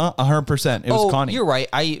 100%. It was Connie. You're right.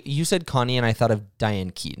 You said Connie and I thought of Diane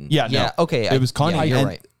Keaton. Yeah, no. Okay. It was Connie. Yeah, you're and,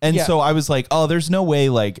 right. And Yeah. so I was like, oh, there's no way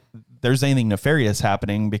like there's anything nefarious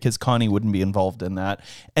happening because Connie wouldn't be involved in that.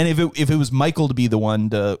 And if it was Michael to be the one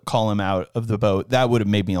to call him out of the boat, that would have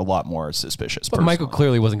made me a lot more suspicious. But Michael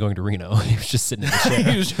clearly wasn't going to Reno. He was just sitting in the chair.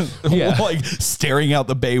 he was just Yeah. like staring out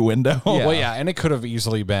the bay window. Yeah. Well, yeah, and it could have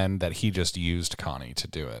easily been that he just used Connie to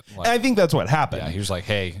do it. Like, I think that's what happened. yeah, he was like,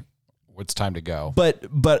 hey, it's time to go. But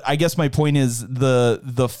I guess my point is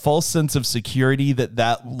the false sense of security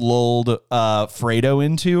that lulled Fredo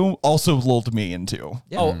into also lulled me into.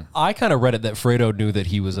 Oh, I kind of read it that Fredo knew that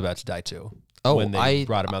he was about to die too. Oh, when they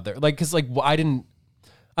brought him out there, like, because like I don't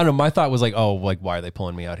know. My thought was like, oh, like why are they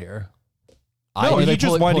pulling me out here? No, Are he they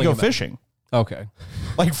just wanted to pulling go him out? fishing. Okay,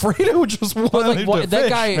 Like Fredo just wanted like why, to that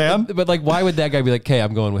fish, guy, man. but like, why would that guy be like, "Okay,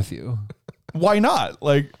 I'm going with you"? Why not?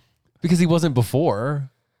 Like, Because he wasn't before.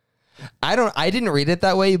 I didn't read it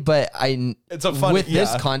that way, but It's a funny- with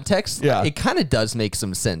this yeah. context, Yeah. it kind of does make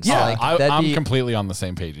some sense. Yeah. Like, I'm that'd be- completely on the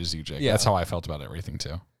same page as you, Jake. Yeah. That's how I felt about everything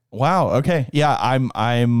too. wow, okay, yeah,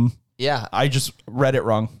 yeah. I just read it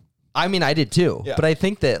wrong. I mean, I did too, Yeah. but I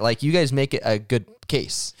think that like you guys make it a good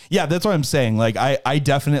case. Yeah, that's what I'm saying. Like, I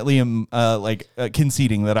definitely am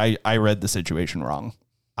conceding that I read the situation wrong.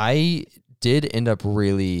 I did end up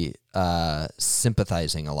really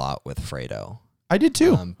sympathizing a lot with Fredo. I did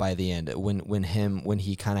too. By the end, when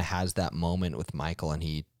he kind of has that moment with Michael and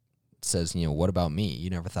he says, you know, what about me? You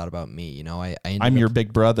never thought about me. You know, I I'm your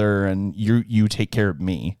big brother, and you take care of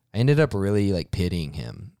me. I ended up really like pitying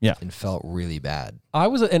him. Yeah. And felt really bad. I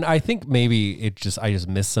was, and I think maybe I just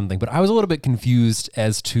missed something, but I was a little bit confused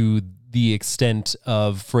as to the extent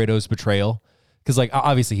of Fredo's betrayal. Because like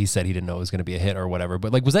obviously he said he didn't know it was going to be a hit or whatever,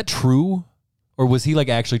 but like was that true, or was he like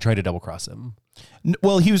actually trying to double cross him?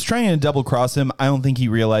 Well, he was trying to double cross him. I don't think he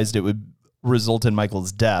realized it would result in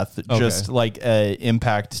Michael's death. Just like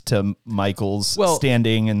impact to Michael's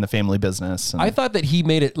standing in the family business. And I thought that he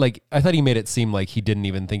made it seem like he didn't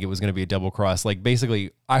even think it was going to be a double cross. Like basically,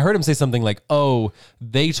 I heard him say something like, "Oh,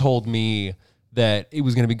 they told me that it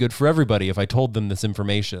was going to be good for everybody if I told them this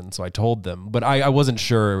information, so I told them." But I wasn't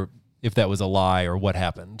sure if that was a lie or what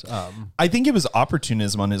happened. I think it was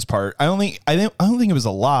opportunism on his part. I don't think it was a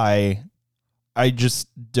lie. I just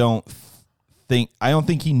don't think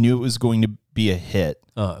he knew it was going to be a hit.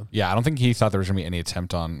 Yeah, I don't think he thought there was going to be any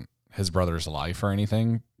attempt on his brother's life or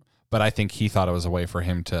anything, but I think he thought it was a way for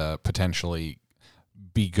him to potentially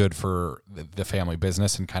be good for the family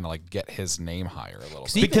business and kind of like get his name higher a little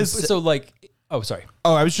bit. Because so like, oh, sorry.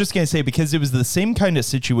 Oh, I was just going to say, because it was the same kind of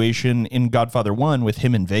situation in Godfather 1 with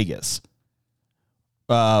him in Vegas.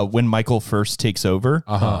 When Michael first takes over.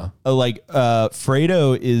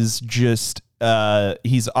 Fredo is just,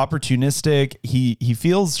 he's opportunistic. He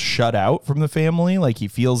feels shut out from the family. Like he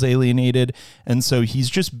feels alienated. And so he's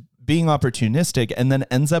just being opportunistic and then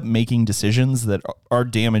ends up making decisions that are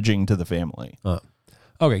damaging to the family.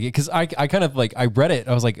 Okay, because I kind of like, I read it.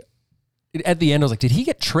 I was like, at the end, I was like, did he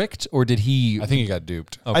get tricked or did he? I think he got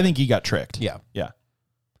duped. I think he got tricked. Yeah. Yeah.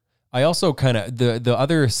 I also kind of the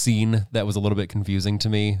other scene that was a little bit confusing to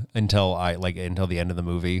me until the end of the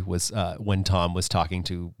movie was when Tom was talking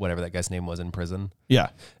to whatever that guy's name was in prison. Yeah.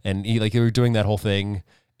 And they were doing that whole thing,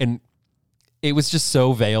 and it was just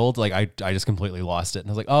so veiled. Like I just completely lost it. And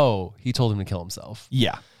I was like, oh, he told him to kill himself.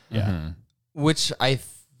 Yeah. Which I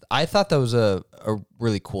thought that was a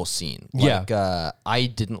really cool scene. Like,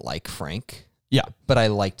 I didn't like Frank. Yeah. But I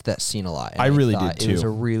liked that scene a lot. And I really thought did It was too.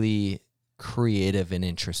 a really creative and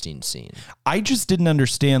interesting scene. I just didn't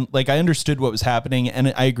understand. Like, I understood what was happening,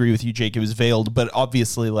 and I agree with you, Jake. It was veiled, but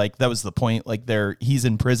obviously, like, that was the point. Like, he's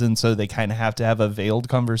in prison, so they kind of have to have a veiled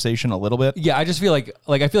conversation a little bit. Yeah, I just feel like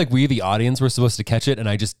I feel like we, the audience, were supposed to catch it, and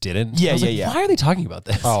I just didn't. Yeah, I was like, yeah. Why are they talking about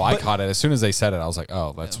this? Oh, I caught it as soon as they said it. I was like,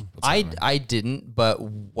 oh, that's. what's happening. I didn't, but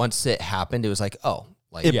once it happened, it was like, oh,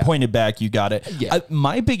 like It pointed back. You got it. Yeah.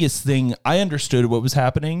 My biggest thing, I understood what was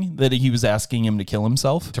happening, that he was asking him to kill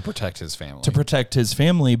himself to protect his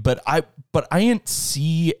family. but I didn't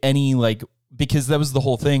see any, like, because that was the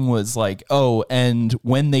whole thing, was like, oh, and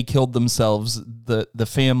when they killed themselves, the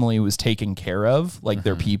family was taken care of, like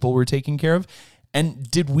their people were taken care of.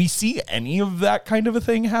 And did we see any of that kind of a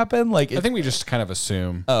thing happen? Like, I think we just kind of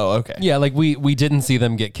assume. oh, okay. Yeah, like we didn't see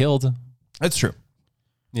them get killed, That's true.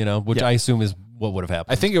 which Yeah. I assume is what would have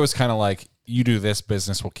happened. I think it was kind of like, you do this,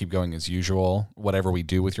 business will keep going as usual. Whatever we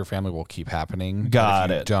do with your family will keep happening. But Got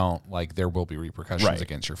if you it. don't, like, there will be repercussions Right.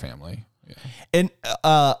 against your family. Yeah. And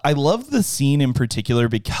I love the scene in particular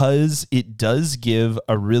because it does give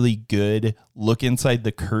a really good look inside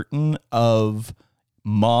the curtain of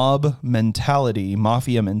mafia mentality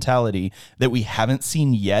that we haven't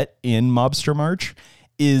seen yet in Mobster March,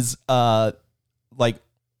 is like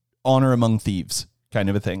honor among thieves kind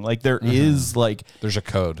of a thing. Like, there is, like, There's a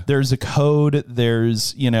code. there's a code,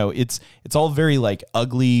 there's, it's all very, like,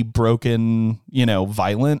 ugly, broken,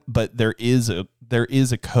 violent, but there is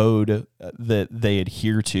a code that they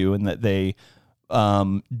adhere to and that they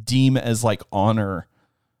deem as, like, honor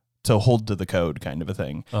to hold to the code kind of a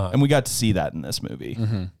thing. And we got to see that in this movie.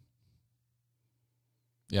 Mm-hmm.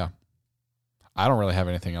 Yeah. I don't really have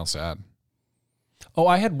anything else to add. Oh,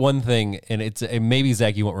 I had one thing, and maybe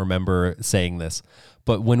Zach, you won't remember saying this,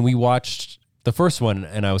 but when we watched the first one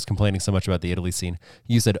and I was complaining so much about the Italy scene,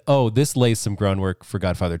 you said, "Oh, this lays some groundwork for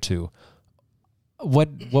Godfather 2." What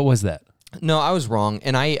was that? No, I was wrong,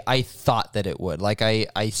 and I thought that it would. Like,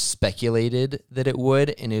 I speculated that it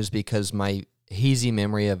would, and it was because my hazy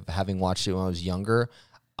memory of having watched it when I was younger,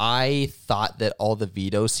 I thought that all the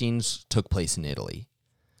Vito scenes took place in Italy.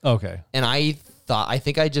 Okay. And I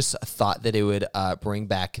think I just thought that it would bring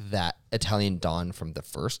back that Italian Don from the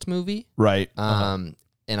first movie. Right. And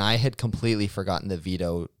I had completely forgotten that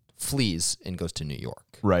Vito flees and goes to New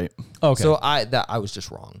York. Right. Okay. So I was just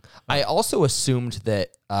wrong. I also assumed that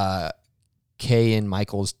Kay and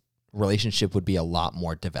Michael's relationship would be a lot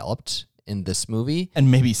more developed in this movie, And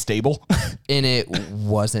maybe stable. and it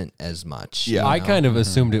wasn't as much. Yeah. I kind of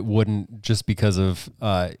assumed it wouldn't, just because of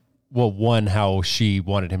one, how she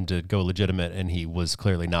wanted him to go legitimate and he was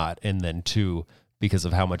clearly not, and then two, because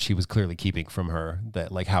of how much he was clearly keeping from her,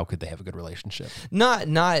 that, like, how could they have a good relationship? Not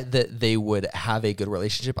that they would have a good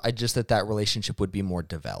relationship. I just that relationship would be more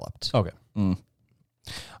developed. Okay.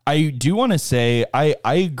 I do want to say I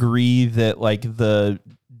agree that, like, the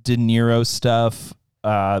De Niro stuff,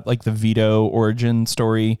 like the Vito origin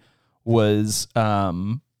story, was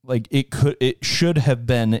like, it should have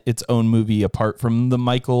been its own movie apart from the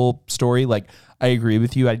Michael story. Like, I agree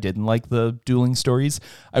with you. I didn't like the dueling stories.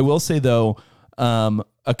 I will say, though,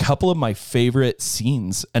 a couple of my favorite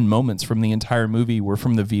scenes and moments from the entire movie were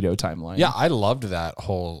from the Vito timeline. Yeah, I loved that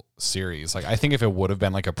whole series. Like, I think if it would have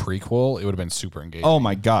been like a prequel, it would have been super engaging. Oh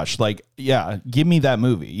my gosh. Like, yeah, give me that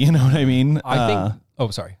movie. You know what I mean? I think. Oh,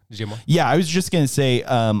 sorry. Did you have more? Yeah, I was just gonna say,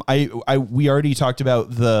 we already talked about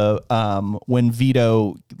the when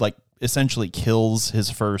Vito, like, essentially kills his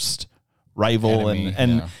first rival Enemy,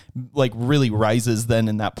 and like really rises then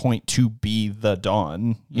in that point to be the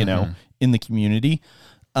Don, you know, in the community.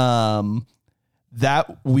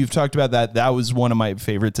 That we've talked about that was one of my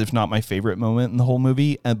favorites, if not my favorite moment in the whole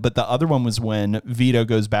movie. But the other one was when Vito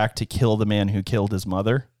goes back to kill the man who killed his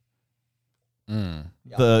mother.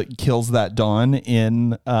 Kills that Don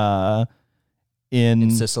in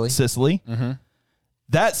Sicily. Mm-hmm.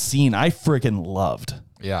 That scene I freaking loved.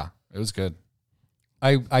 Yeah, it was good.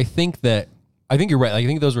 I think you're right. I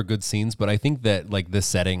think those were good scenes, but I think that, like, the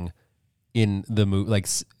setting in the movie, like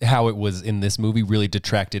how it was in this movie, really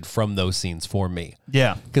detracted from those scenes for me.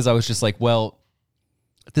 Yeah. Because I was just like, well,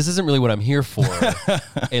 this isn't really what I'm here for.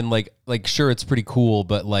 And like sure, it's pretty cool,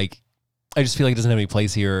 but, like, I just feel like it doesn't have any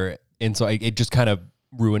place here. And so it just kind of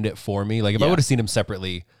ruined it for me. Like, if I would have seen them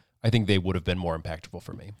separately, I think they would have been more impactful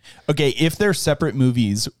for me. Okay, if they're separate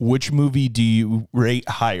movies, which movie do you rate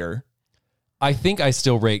higher? I think I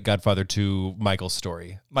still rate Godfather 2 Michael's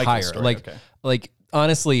story higher. Story, Like, okay. like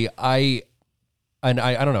honestly, I and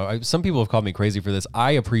I don't know. Some people have called me crazy for this.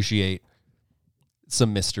 I appreciate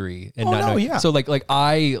some mystery and not knowing. Yeah. So like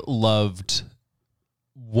I loved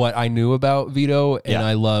what I knew about Vito, and Yeah.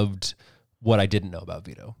 I loved what I didn't know about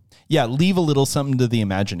Vito. Yeah, leave a little something to the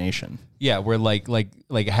imagination. Yeah, where like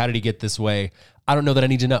how did he get this way? I don't know that I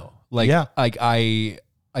need to know. Like Yeah. like I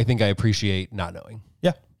think I appreciate not knowing.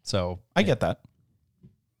 Yeah, So I get that.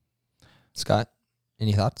 Scott,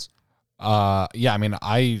 any thoughts? Yeah, I mean,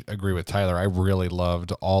 I agree with Tyler. I really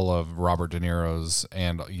loved all of Robert De Niro's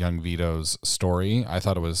and young Vito's story. I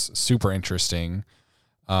thought it was super interesting.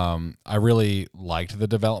 I really liked the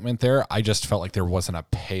development there. I just felt like there wasn't a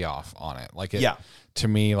payoff on it. Like it, Yeah. to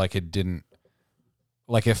me, like it didn't,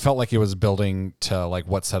 like it felt like it was building to like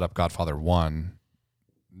what set up Godfather 1,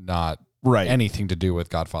 not Right. anything to do with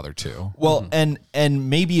Godfather 2. Well, and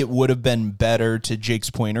maybe it would have been better, to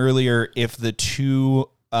Jake's point earlier, if the two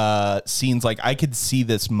scenes, like I could see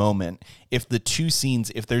this moment, if the two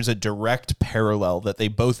scenes, if there's a direct parallel that they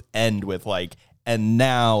both end with like, and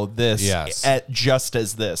now this Yes. just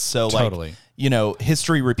as this. So Totally. like, you know,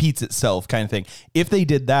 history repeats itself kind of thing. If they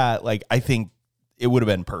did that, like, I think it would have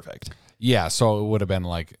been perfect. Yeah, so it would have been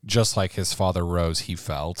like just like his father rose, he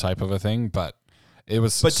fell type of a thing, but it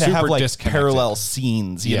was But to super have like disconnected. parallel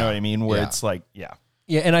scenes, you know Yeah. what I mean? Where Yeah. it's like, yeah.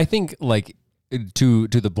 yeah, and I think like to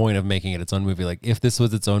the point of making it its own movie, like if this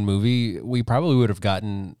was its own movie, we probably would have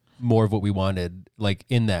gotten more of what we wanted, like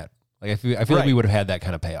in that. Like I feel like Right. we would have had that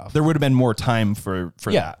kind of payoff. There would have been more time for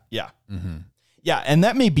Yeah. that. Yeah. Yeah. And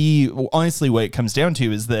that may be honestly what it comes down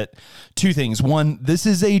to is that two things. One, this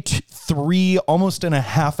is a 3 almost and a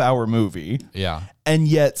half hour movie. Yeah. And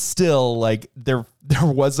yet still like there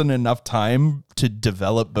wasn't enough time to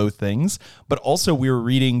develop both things. But also we were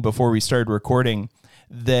reading before we started recording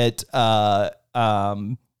that that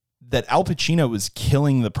Al Pacino was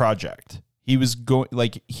killing the project. He was going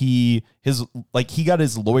like he got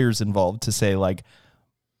his lawyers involved to say like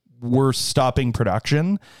we're stopping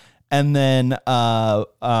production, and then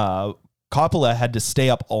Coppola had to stay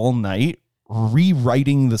up all night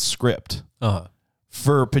rewriting the script Uh-huh.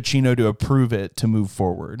 for Pacino to approve it to move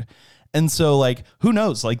forward. And so like who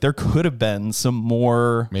knows, like there could have been some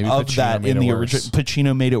more Maybe of Pacino that made in it the worse. original.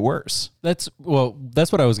 Pacino made it worse. That's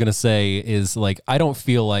what I was gonna say is like I don't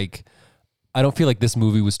feel like this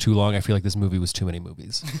movie was too long. I feel like this movie was too many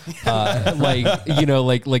movies. Like you know,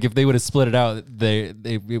 like if they would have split it out,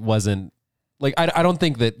 it wasn't like I don't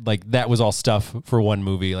think that like that was all stuff for one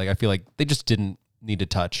movie. Like I feel like they just didn't need to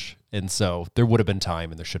touch, and so there would have been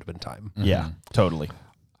time, and there should have been time. Yeah, totally.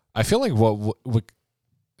 I feel like what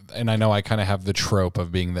and I know I kind of have the trope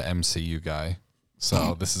of being the MCU guy,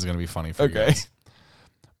 so this is going to be funny for you Okay. guys.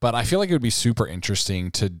 But I feel like it would be super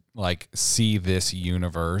interesting to like see this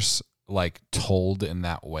universe like told in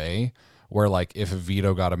that way, where like if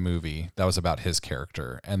Vito got a movie that was about his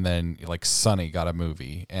character, and then like Sonny got a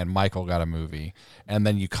movie and Michael got a movie, and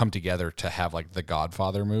then you come together to have like the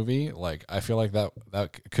Godfather movie. Like I feel like that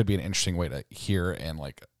could be an interesting way to hear and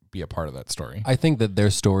like be a part of that story. I think that their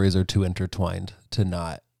stories are too intertwined to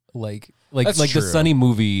not like That's the true. Sonny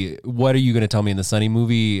movie. What are you going to tell me in the Sonny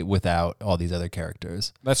movie without all these other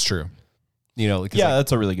characters? That's true. You know, 'cause, Yeah, like,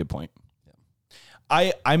 that's a really good point.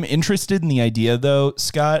 I'm interested in the idea though,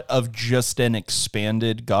 Scott, of just an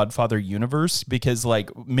expanded Godfather universe, because like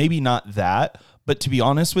maybe not that, but to be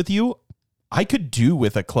honest with you, I could do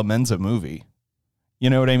with a Clemenza movie. You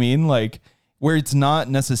know what I mean? Like where it's not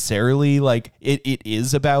necessarily like it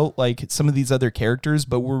is about like some of these other characters,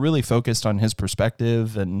 but we're really focused on his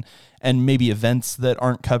perspective and maybe events that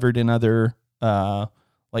aren't covered in other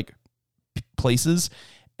like places.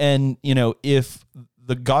 And you know, if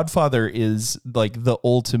The Godfather is like the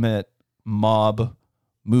ultimate mob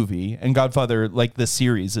movie, and Godfather, like the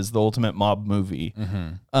series, is the ultimate mob movie.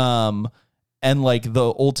 And like the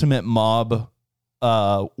ultimate mob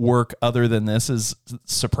work other than this is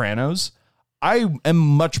Sopranos. I am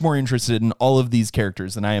much more interested in all of these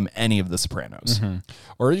characters than I am any of the Sopranos.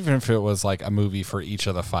 Or even if it was like a movie for each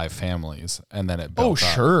of the 5 families, and then it built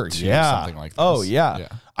up to something like this. Oh, yeah.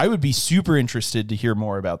 I would be super interested to hear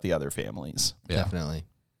more about the other families. Yeah. Definitely.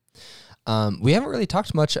 We haven't really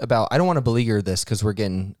talked much about. I don't want to beleaguer this because we're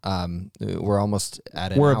getting. We're almost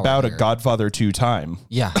at. We're hour about here. a Godfather 2 time.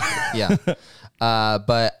 Yeah, yeah.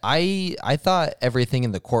 But I thought everything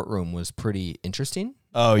in the courtroom was pretty interesting.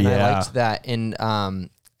 Oh, And yeah. I liked that, and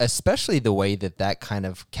especially the way that kind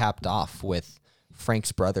of capped off with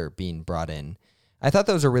Frank's brother being brought in. I thought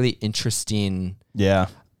that was a really interesting Yeah.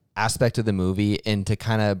 aspect of the movie, and to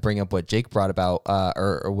kind of bring up what Jake brought about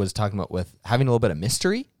or was talking about with having a little bit of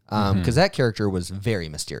mystery. because that character was very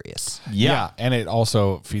mysterious. Yeah. And it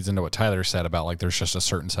also feeds into what Tyler said about like there's just a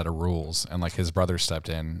certain set of rules, and like his brother stepped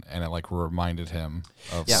in and it like reminded him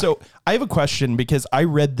of So I have a question because I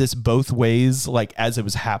read this both ways, like as it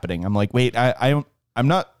was happening. I'm like, wait, I'm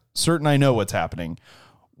not certain I know what's happening.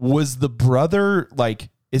 Was the brother like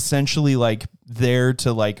essentially like there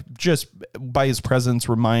to like just by his presence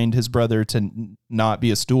remind his brother to not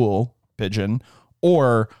be a stool pigeon,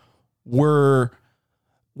 or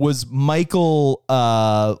was Michael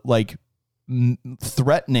like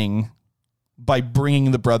threatening by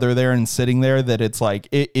bringing the brother there and sitting there that it's like,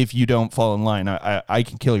 if you don't fall in line, I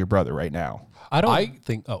can kill your brother right now? I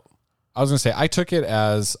was gonna say I took it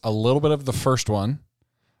as a little bit of the first one,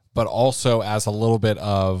 but also as a little bit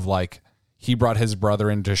of like he brought his brother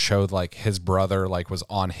in to show like his brother like was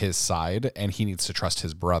on his side and he needs to trust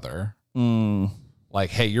his brother. Like,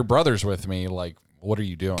 hey, your brother's with me. Like, what are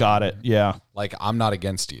you doing? Got it. Yeah. Like, I'm not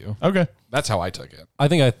against you. Okay. That's how I took it. I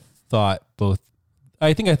think I thought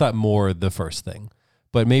more the first thing,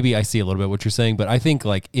 but maybe I see a little bit what you're saying. But I think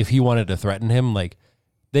like if he wanted to threaten him, like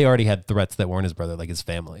they already had threats that weren't his brother, like his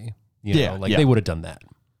family. You know, like they would have done that.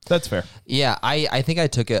 That's fair. Yeah, I think I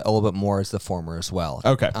took it a little bit more as the former as well.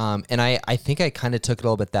 Okay. And I think I kind of took it a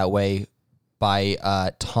little bit that way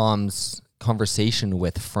by Tom's conversation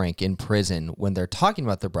with Frank in prison when they're talking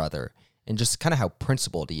about their brother and just kind of how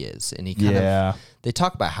principled he is. And he kind of, they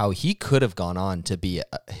talk about how he could have gone on to be,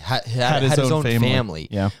 had his own family,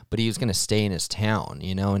 but he was going to stay in his town,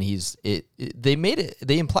 you know, and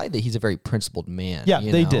they implied that he's a very principled man. Yeah,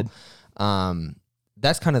 you they know? did.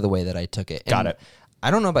 That's kind of the way that I took it. Got it. I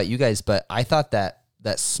don't know about you guys, but I thought that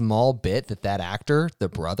small bit that actor, the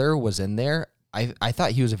brother, was in there, I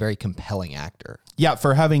thought he was a very compelling actor. Yeah,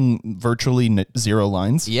 for having virtually zero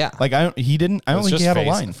lines. Yeah. Like I don't think he had a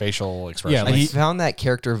line. Facial expression. Yeah, I found that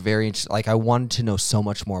character very interesting. Like I wanted to know so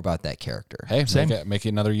much more about that character. Hey, make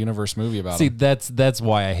another universe movie about See, him. that's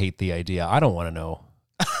why I hate the idea. I don't want to know.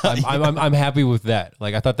 I'm happy with that.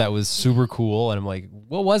 Like I thought that was super cool, and I'm like,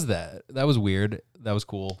 what was that? That was weird. That was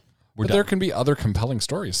cool. But there can be other compelling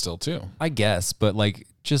stories still too. I guess, but like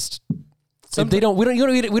just we don't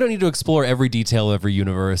need to explore every detail of every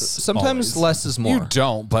universe. Sometimes always. Less is more. You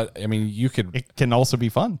don't, but I mean, It can also be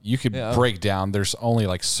fun. You could break down. There's only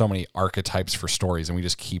like so many archetypes for stories, and we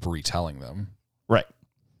just keep retelling them. Right.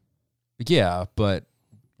 Yeah, but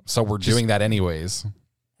so we're doing that anyways.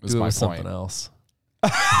 Is do it my with point. something else.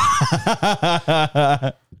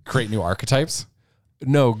 Create new archetypes.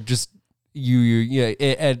 No, just you.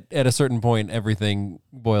 At a certain point, everything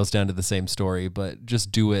boils down to the same story, but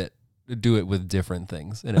just do it with different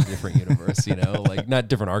things in a different universe. You know, like not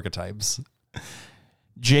different archetypes.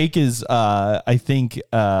 Jake is, I think,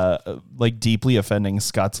 like deeply offending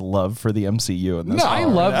Scott's love for the MCU in this. No, I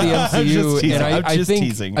love the MCU, and I think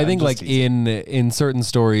teasing. I think like in certain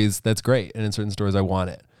stories that's great, and in certain stories I want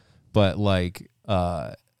it, but like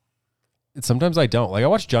sometimes I don't. Like I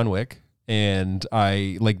watched John Wick, and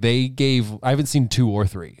I haven't seen 2 or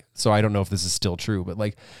 3, so I don't know if this is still true, but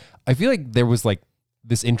like I feel like there was like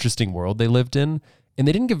this interesting world they lived in, and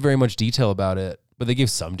they didn't give very much detail about it, but they gave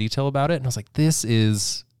some detail about it, and I was like, this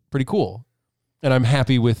is pretty cool, and I'm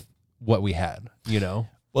happy with what we had, you know?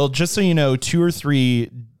 Well, just so you know, 2 or 3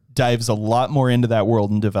 dives a lot more into that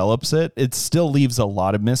world and develops it. It still leaves a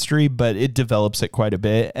lot of mystery, but it develops it quite a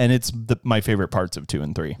bit, and it's my favorite parts of 2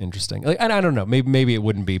 and 3. Interesting. Like, and I don't know, maybe it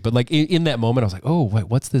wouldn't be, but like in that moment, I was like, oh, wait,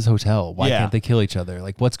 what's this hotel? Why can't they kill each other?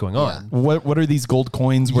 Like, what's going on? What are these gold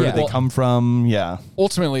coins? Where do they come from? Yeah.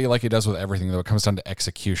 Ultimately, like it does with everything, though, it comes down to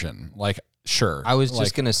execution. Like, sure. I was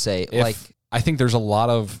just gonna say, like, I think there's a lot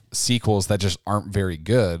of sequels that just aren't very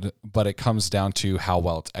good, but it comes down to how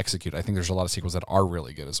well it's executed. I think there's a lot of sequels that are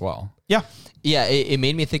really good as well. Yeah. Yeah, it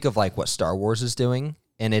made me think of like what Star Wars is doing,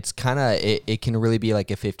 and it's kind of it can really be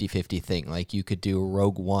like a 50-50 thing. Like you could do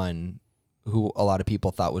Rogue One, who a lot of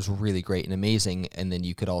people thought was really great and amazing, and then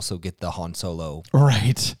you could also get the Han Solo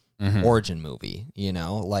origin movie, you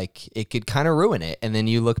know? Like it could kind of ruin it, and then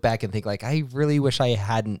you look back and think like, I really wish I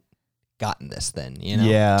hadn't gotten this then, you know?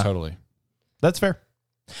 Yeah. Totally. That's fair.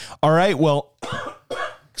 All right. Well,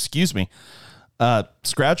 excuse me.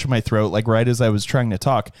 Scratch my throat like right as I was trying to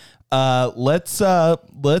talk. Let's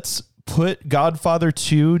put Godfather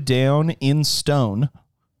 2 down in stone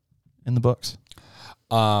in the books.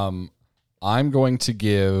 I'm going to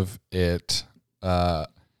give it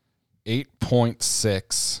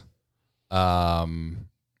 8.6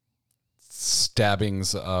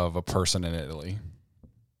 stabbings of a person in Italy.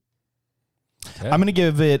 I'm going to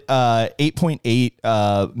give it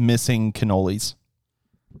 8.8 missing cannolis.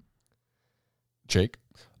 Jake?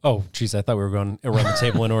 Oh, geez, I thought we were going around the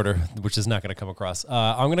table in order, which is not going to come across.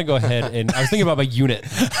 I'm going to go ahead and I was thinking about my unit.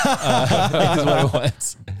 Is what it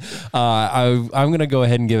was. I'm going to go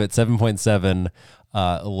ahead and give it 7.7.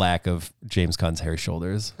 Lack of James Caan's hairy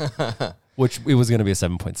shoulders, which it was going to be a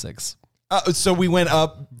 7.6. So we went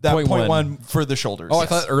up that Point point one. one for the shoulders. Oh, I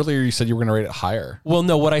thought earlier you said you were going to rate it higher. Well,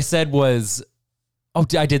 no, what I said was,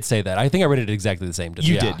 I did say that. I think I rated it exactly the same.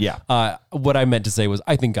 You did, yeah. What I meant to say was,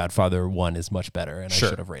 I think Godfather 1 is much better, and Sure.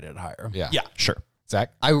 I should have rated it higher. Yeah. Yeah, sure.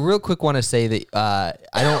 Zach? I real quick want to say that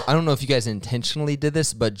I don't know if you guys intentionally did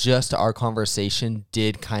this, but just our conversation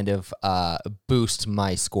did kind of boost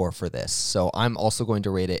my score for this. So I'm also going to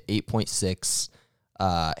rate it 8.6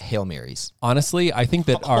 Hail Marys. Honestly, I think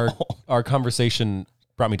that our conversation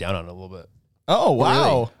brought me down on it a little bit. Oh,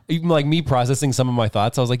 wow. Even like me processing some of my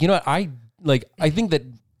thoughts, I was like, you know what? I think that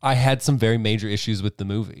I had some very major issues with the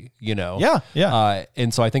movie, you know? Yeah.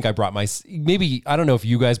 And so I think I brought I don't know if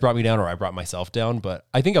you guys brought me down or I brought myself down, but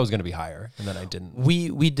I think I was going to be higher, and then I didn't.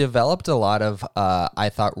 We developed a lot of I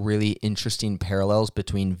thought really interesting parallels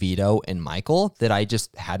between Vito and Michael that I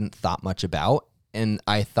just hadn't thought much about, and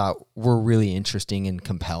I thought were really interesting and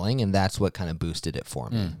compelling, and that's what kind of boosted it for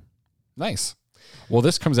me. Nice. Well,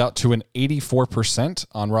 this comes out to an 84%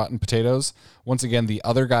 on Rotten Potatoes. Once again, the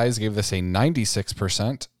other guys gave this a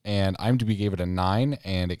 96%, and IMDb gave it a 9,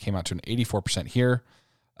 and it came out to an 84% here.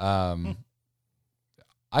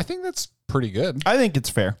 I think that's pretty good. I think it's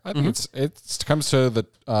fair. I think it comes to the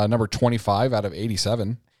number 25 out of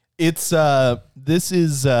 87. It's this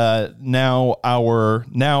is now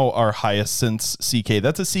our highest since CK.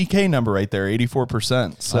 That's a CK number right there,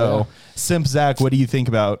 84%. So, Simp Zach, what do you think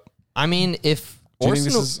about? I mean, if Do you think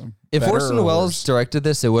this is if better Orson or Welles worse? directed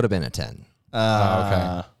this, it would have been a 10.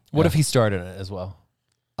 Okay. What if he starred in it as well?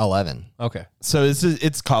 11. Okay. So it's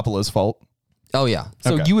Coppola's fault. Oh, yeah.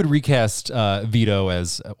 So Okay. you would recast Vito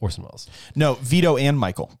as Orson Welles. No, Vito and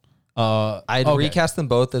Michael. I'd okay. recast them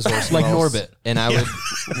both as Orson Like Welles. Norbit. And I would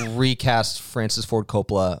recast Francis Ford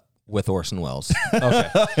Coppola with Orson Welles.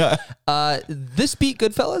 Okay. This beat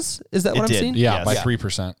Goodfellas? Is that what I'm did. seeing? Yeah, Yes. by Yeah.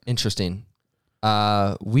 3%. Interesting.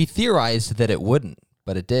 We theorized that it wouldn't,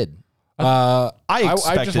 but it did. I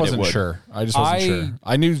expected just it wasn't would. sure. I just wasn't sure.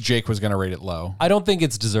 I knew Jake was going to rate it low. I don't think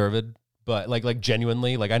it's deserved, but like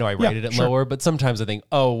genuinely, like I know I rated it sure. lower, but sometimes I think,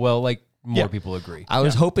 oh, well, like more Yeah. people agree. I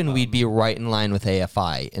was hoping we'd be right in line with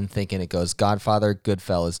AFI and thinking it goes Godfather,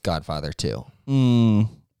 Goodfellas, Godfather 2.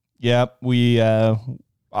 Yeah,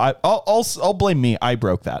 I'll blame me. I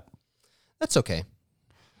broke that. That's okay.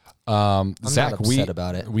 Zach, not upset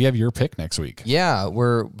about it. we have your pick next week. Yeah,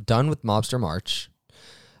 we're done with Mobster March.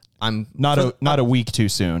 I'm Not a week too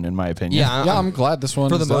soon, in my opinion. yeah. Yeah, I'm glad this one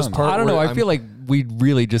for is the most done. part. I don't know. I I'm- feel like we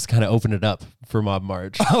really just kind of opened it up for Mob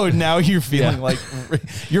March. Oh, now you're feeling like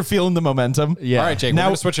you're feeling the momentum. Yeah. All right, Jake, Now- we're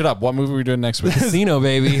going to switch it up. What movie are we doing next week? Casino,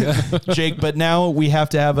 baby. Jake. But now we have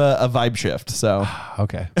to have a vibe shift. So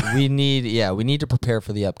Okay. we need to prepare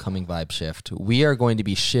for the upcoming vibe shift. We are going to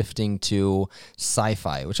be shifting to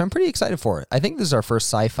sci-fi, which I'm pretty excited for. I think this is our first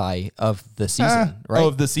sci-fi of the season, right?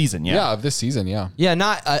 of the season, Yeah, of this season, yeah. Yeah,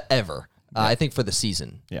 not ever. I think for the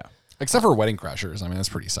season. yeah, Except for Wedding Crashers. I mean, that's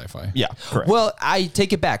pretty sci-fi. yeah, correct. Well, I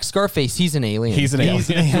take it back. Scarface, he's an alien. He's an alien.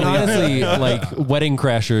 And honestly, like Wedding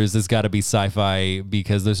Crashers has got to be sci-fi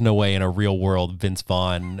because there's no way in a real world Vince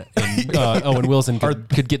Vaughn and Owen Wilson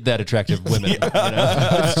could get that attractive women. You know?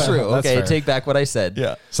 That's true. That's Okay, fair. take back what I said.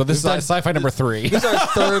 yeah. So this is sci-fi number 3. This is our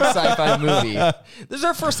third sci-fi movie. This is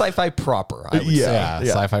our first sci-fi proper, I would say. Yeah,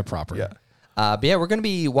 sci-fi proper. Yeah. But yeah, we're going to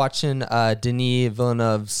be watching Denis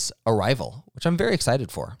Villeneuve's Arrival, which I'm very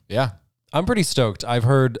excited for. Yeah. I'm pretty stoked. I've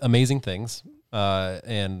heard amazing things,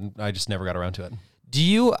 and I just never got around to it.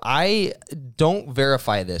 I don't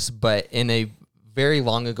verify this, but in a very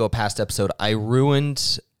long ago past episode, I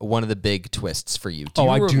ruined one of the big twists for you.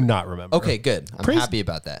 I do not remember. Okay, good. I'm happy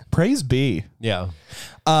about that. Praise be. Yeah.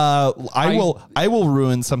 I will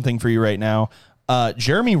ruin something for you right now.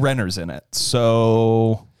 Jeremy Renner's in it,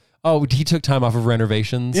 so. Oh, he took time off of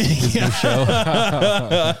Renovations. His new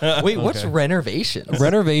show. Wait, what's Renovations?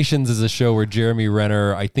 Renovations is a show where Jeremy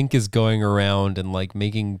Renner, I think, is going around and like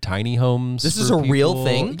making tiny homes. This for is a real people.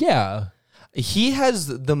 thing? Yeah. He has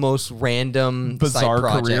the most random Bizarre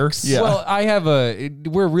side career. projects. Yeah. Well,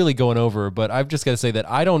 we're really going over, but I've just got to say that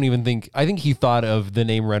I think he thought of the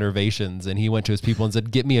name Renovations and he went to his people and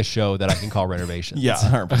said, get me a show that I can call Renovations. Yeah,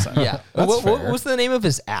 100%. Yeah. What was the name of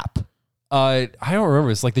his app? I don't remember.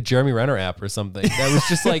 It's like the Jeremy Renner app or something. That was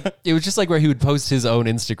just like it was just like where he would post his own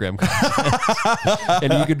Instagram content,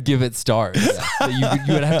 and you could give it stars that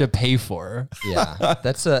you would have to pay for. Yeah,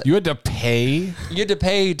 that's a You had to pay. You had to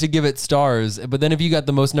pay to give it stars, but then if you got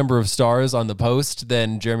the most number of stars on the post,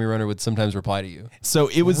 then Jeremy Renner would sometimes reply to you. So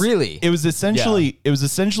it was Really? it was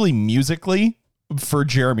essentially Musically for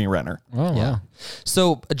Jeremy Renner. Oh, yeah.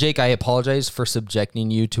 So Jake, I apologize for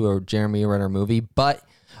subjecting you to a Jeremy Renner movie, but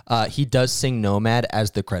he does sing Nomad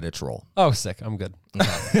as the credits roll. Oh, sick! I'm good.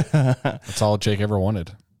 That's all Jake ever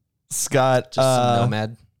wanted. Scott, Just some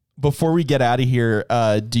Nomad. before we get out of here,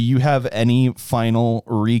 do you have any final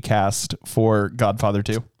recast for Godfather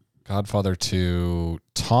 2? Godfather 2,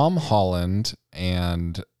 Tom Holland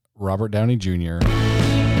and Robert Downey Jr.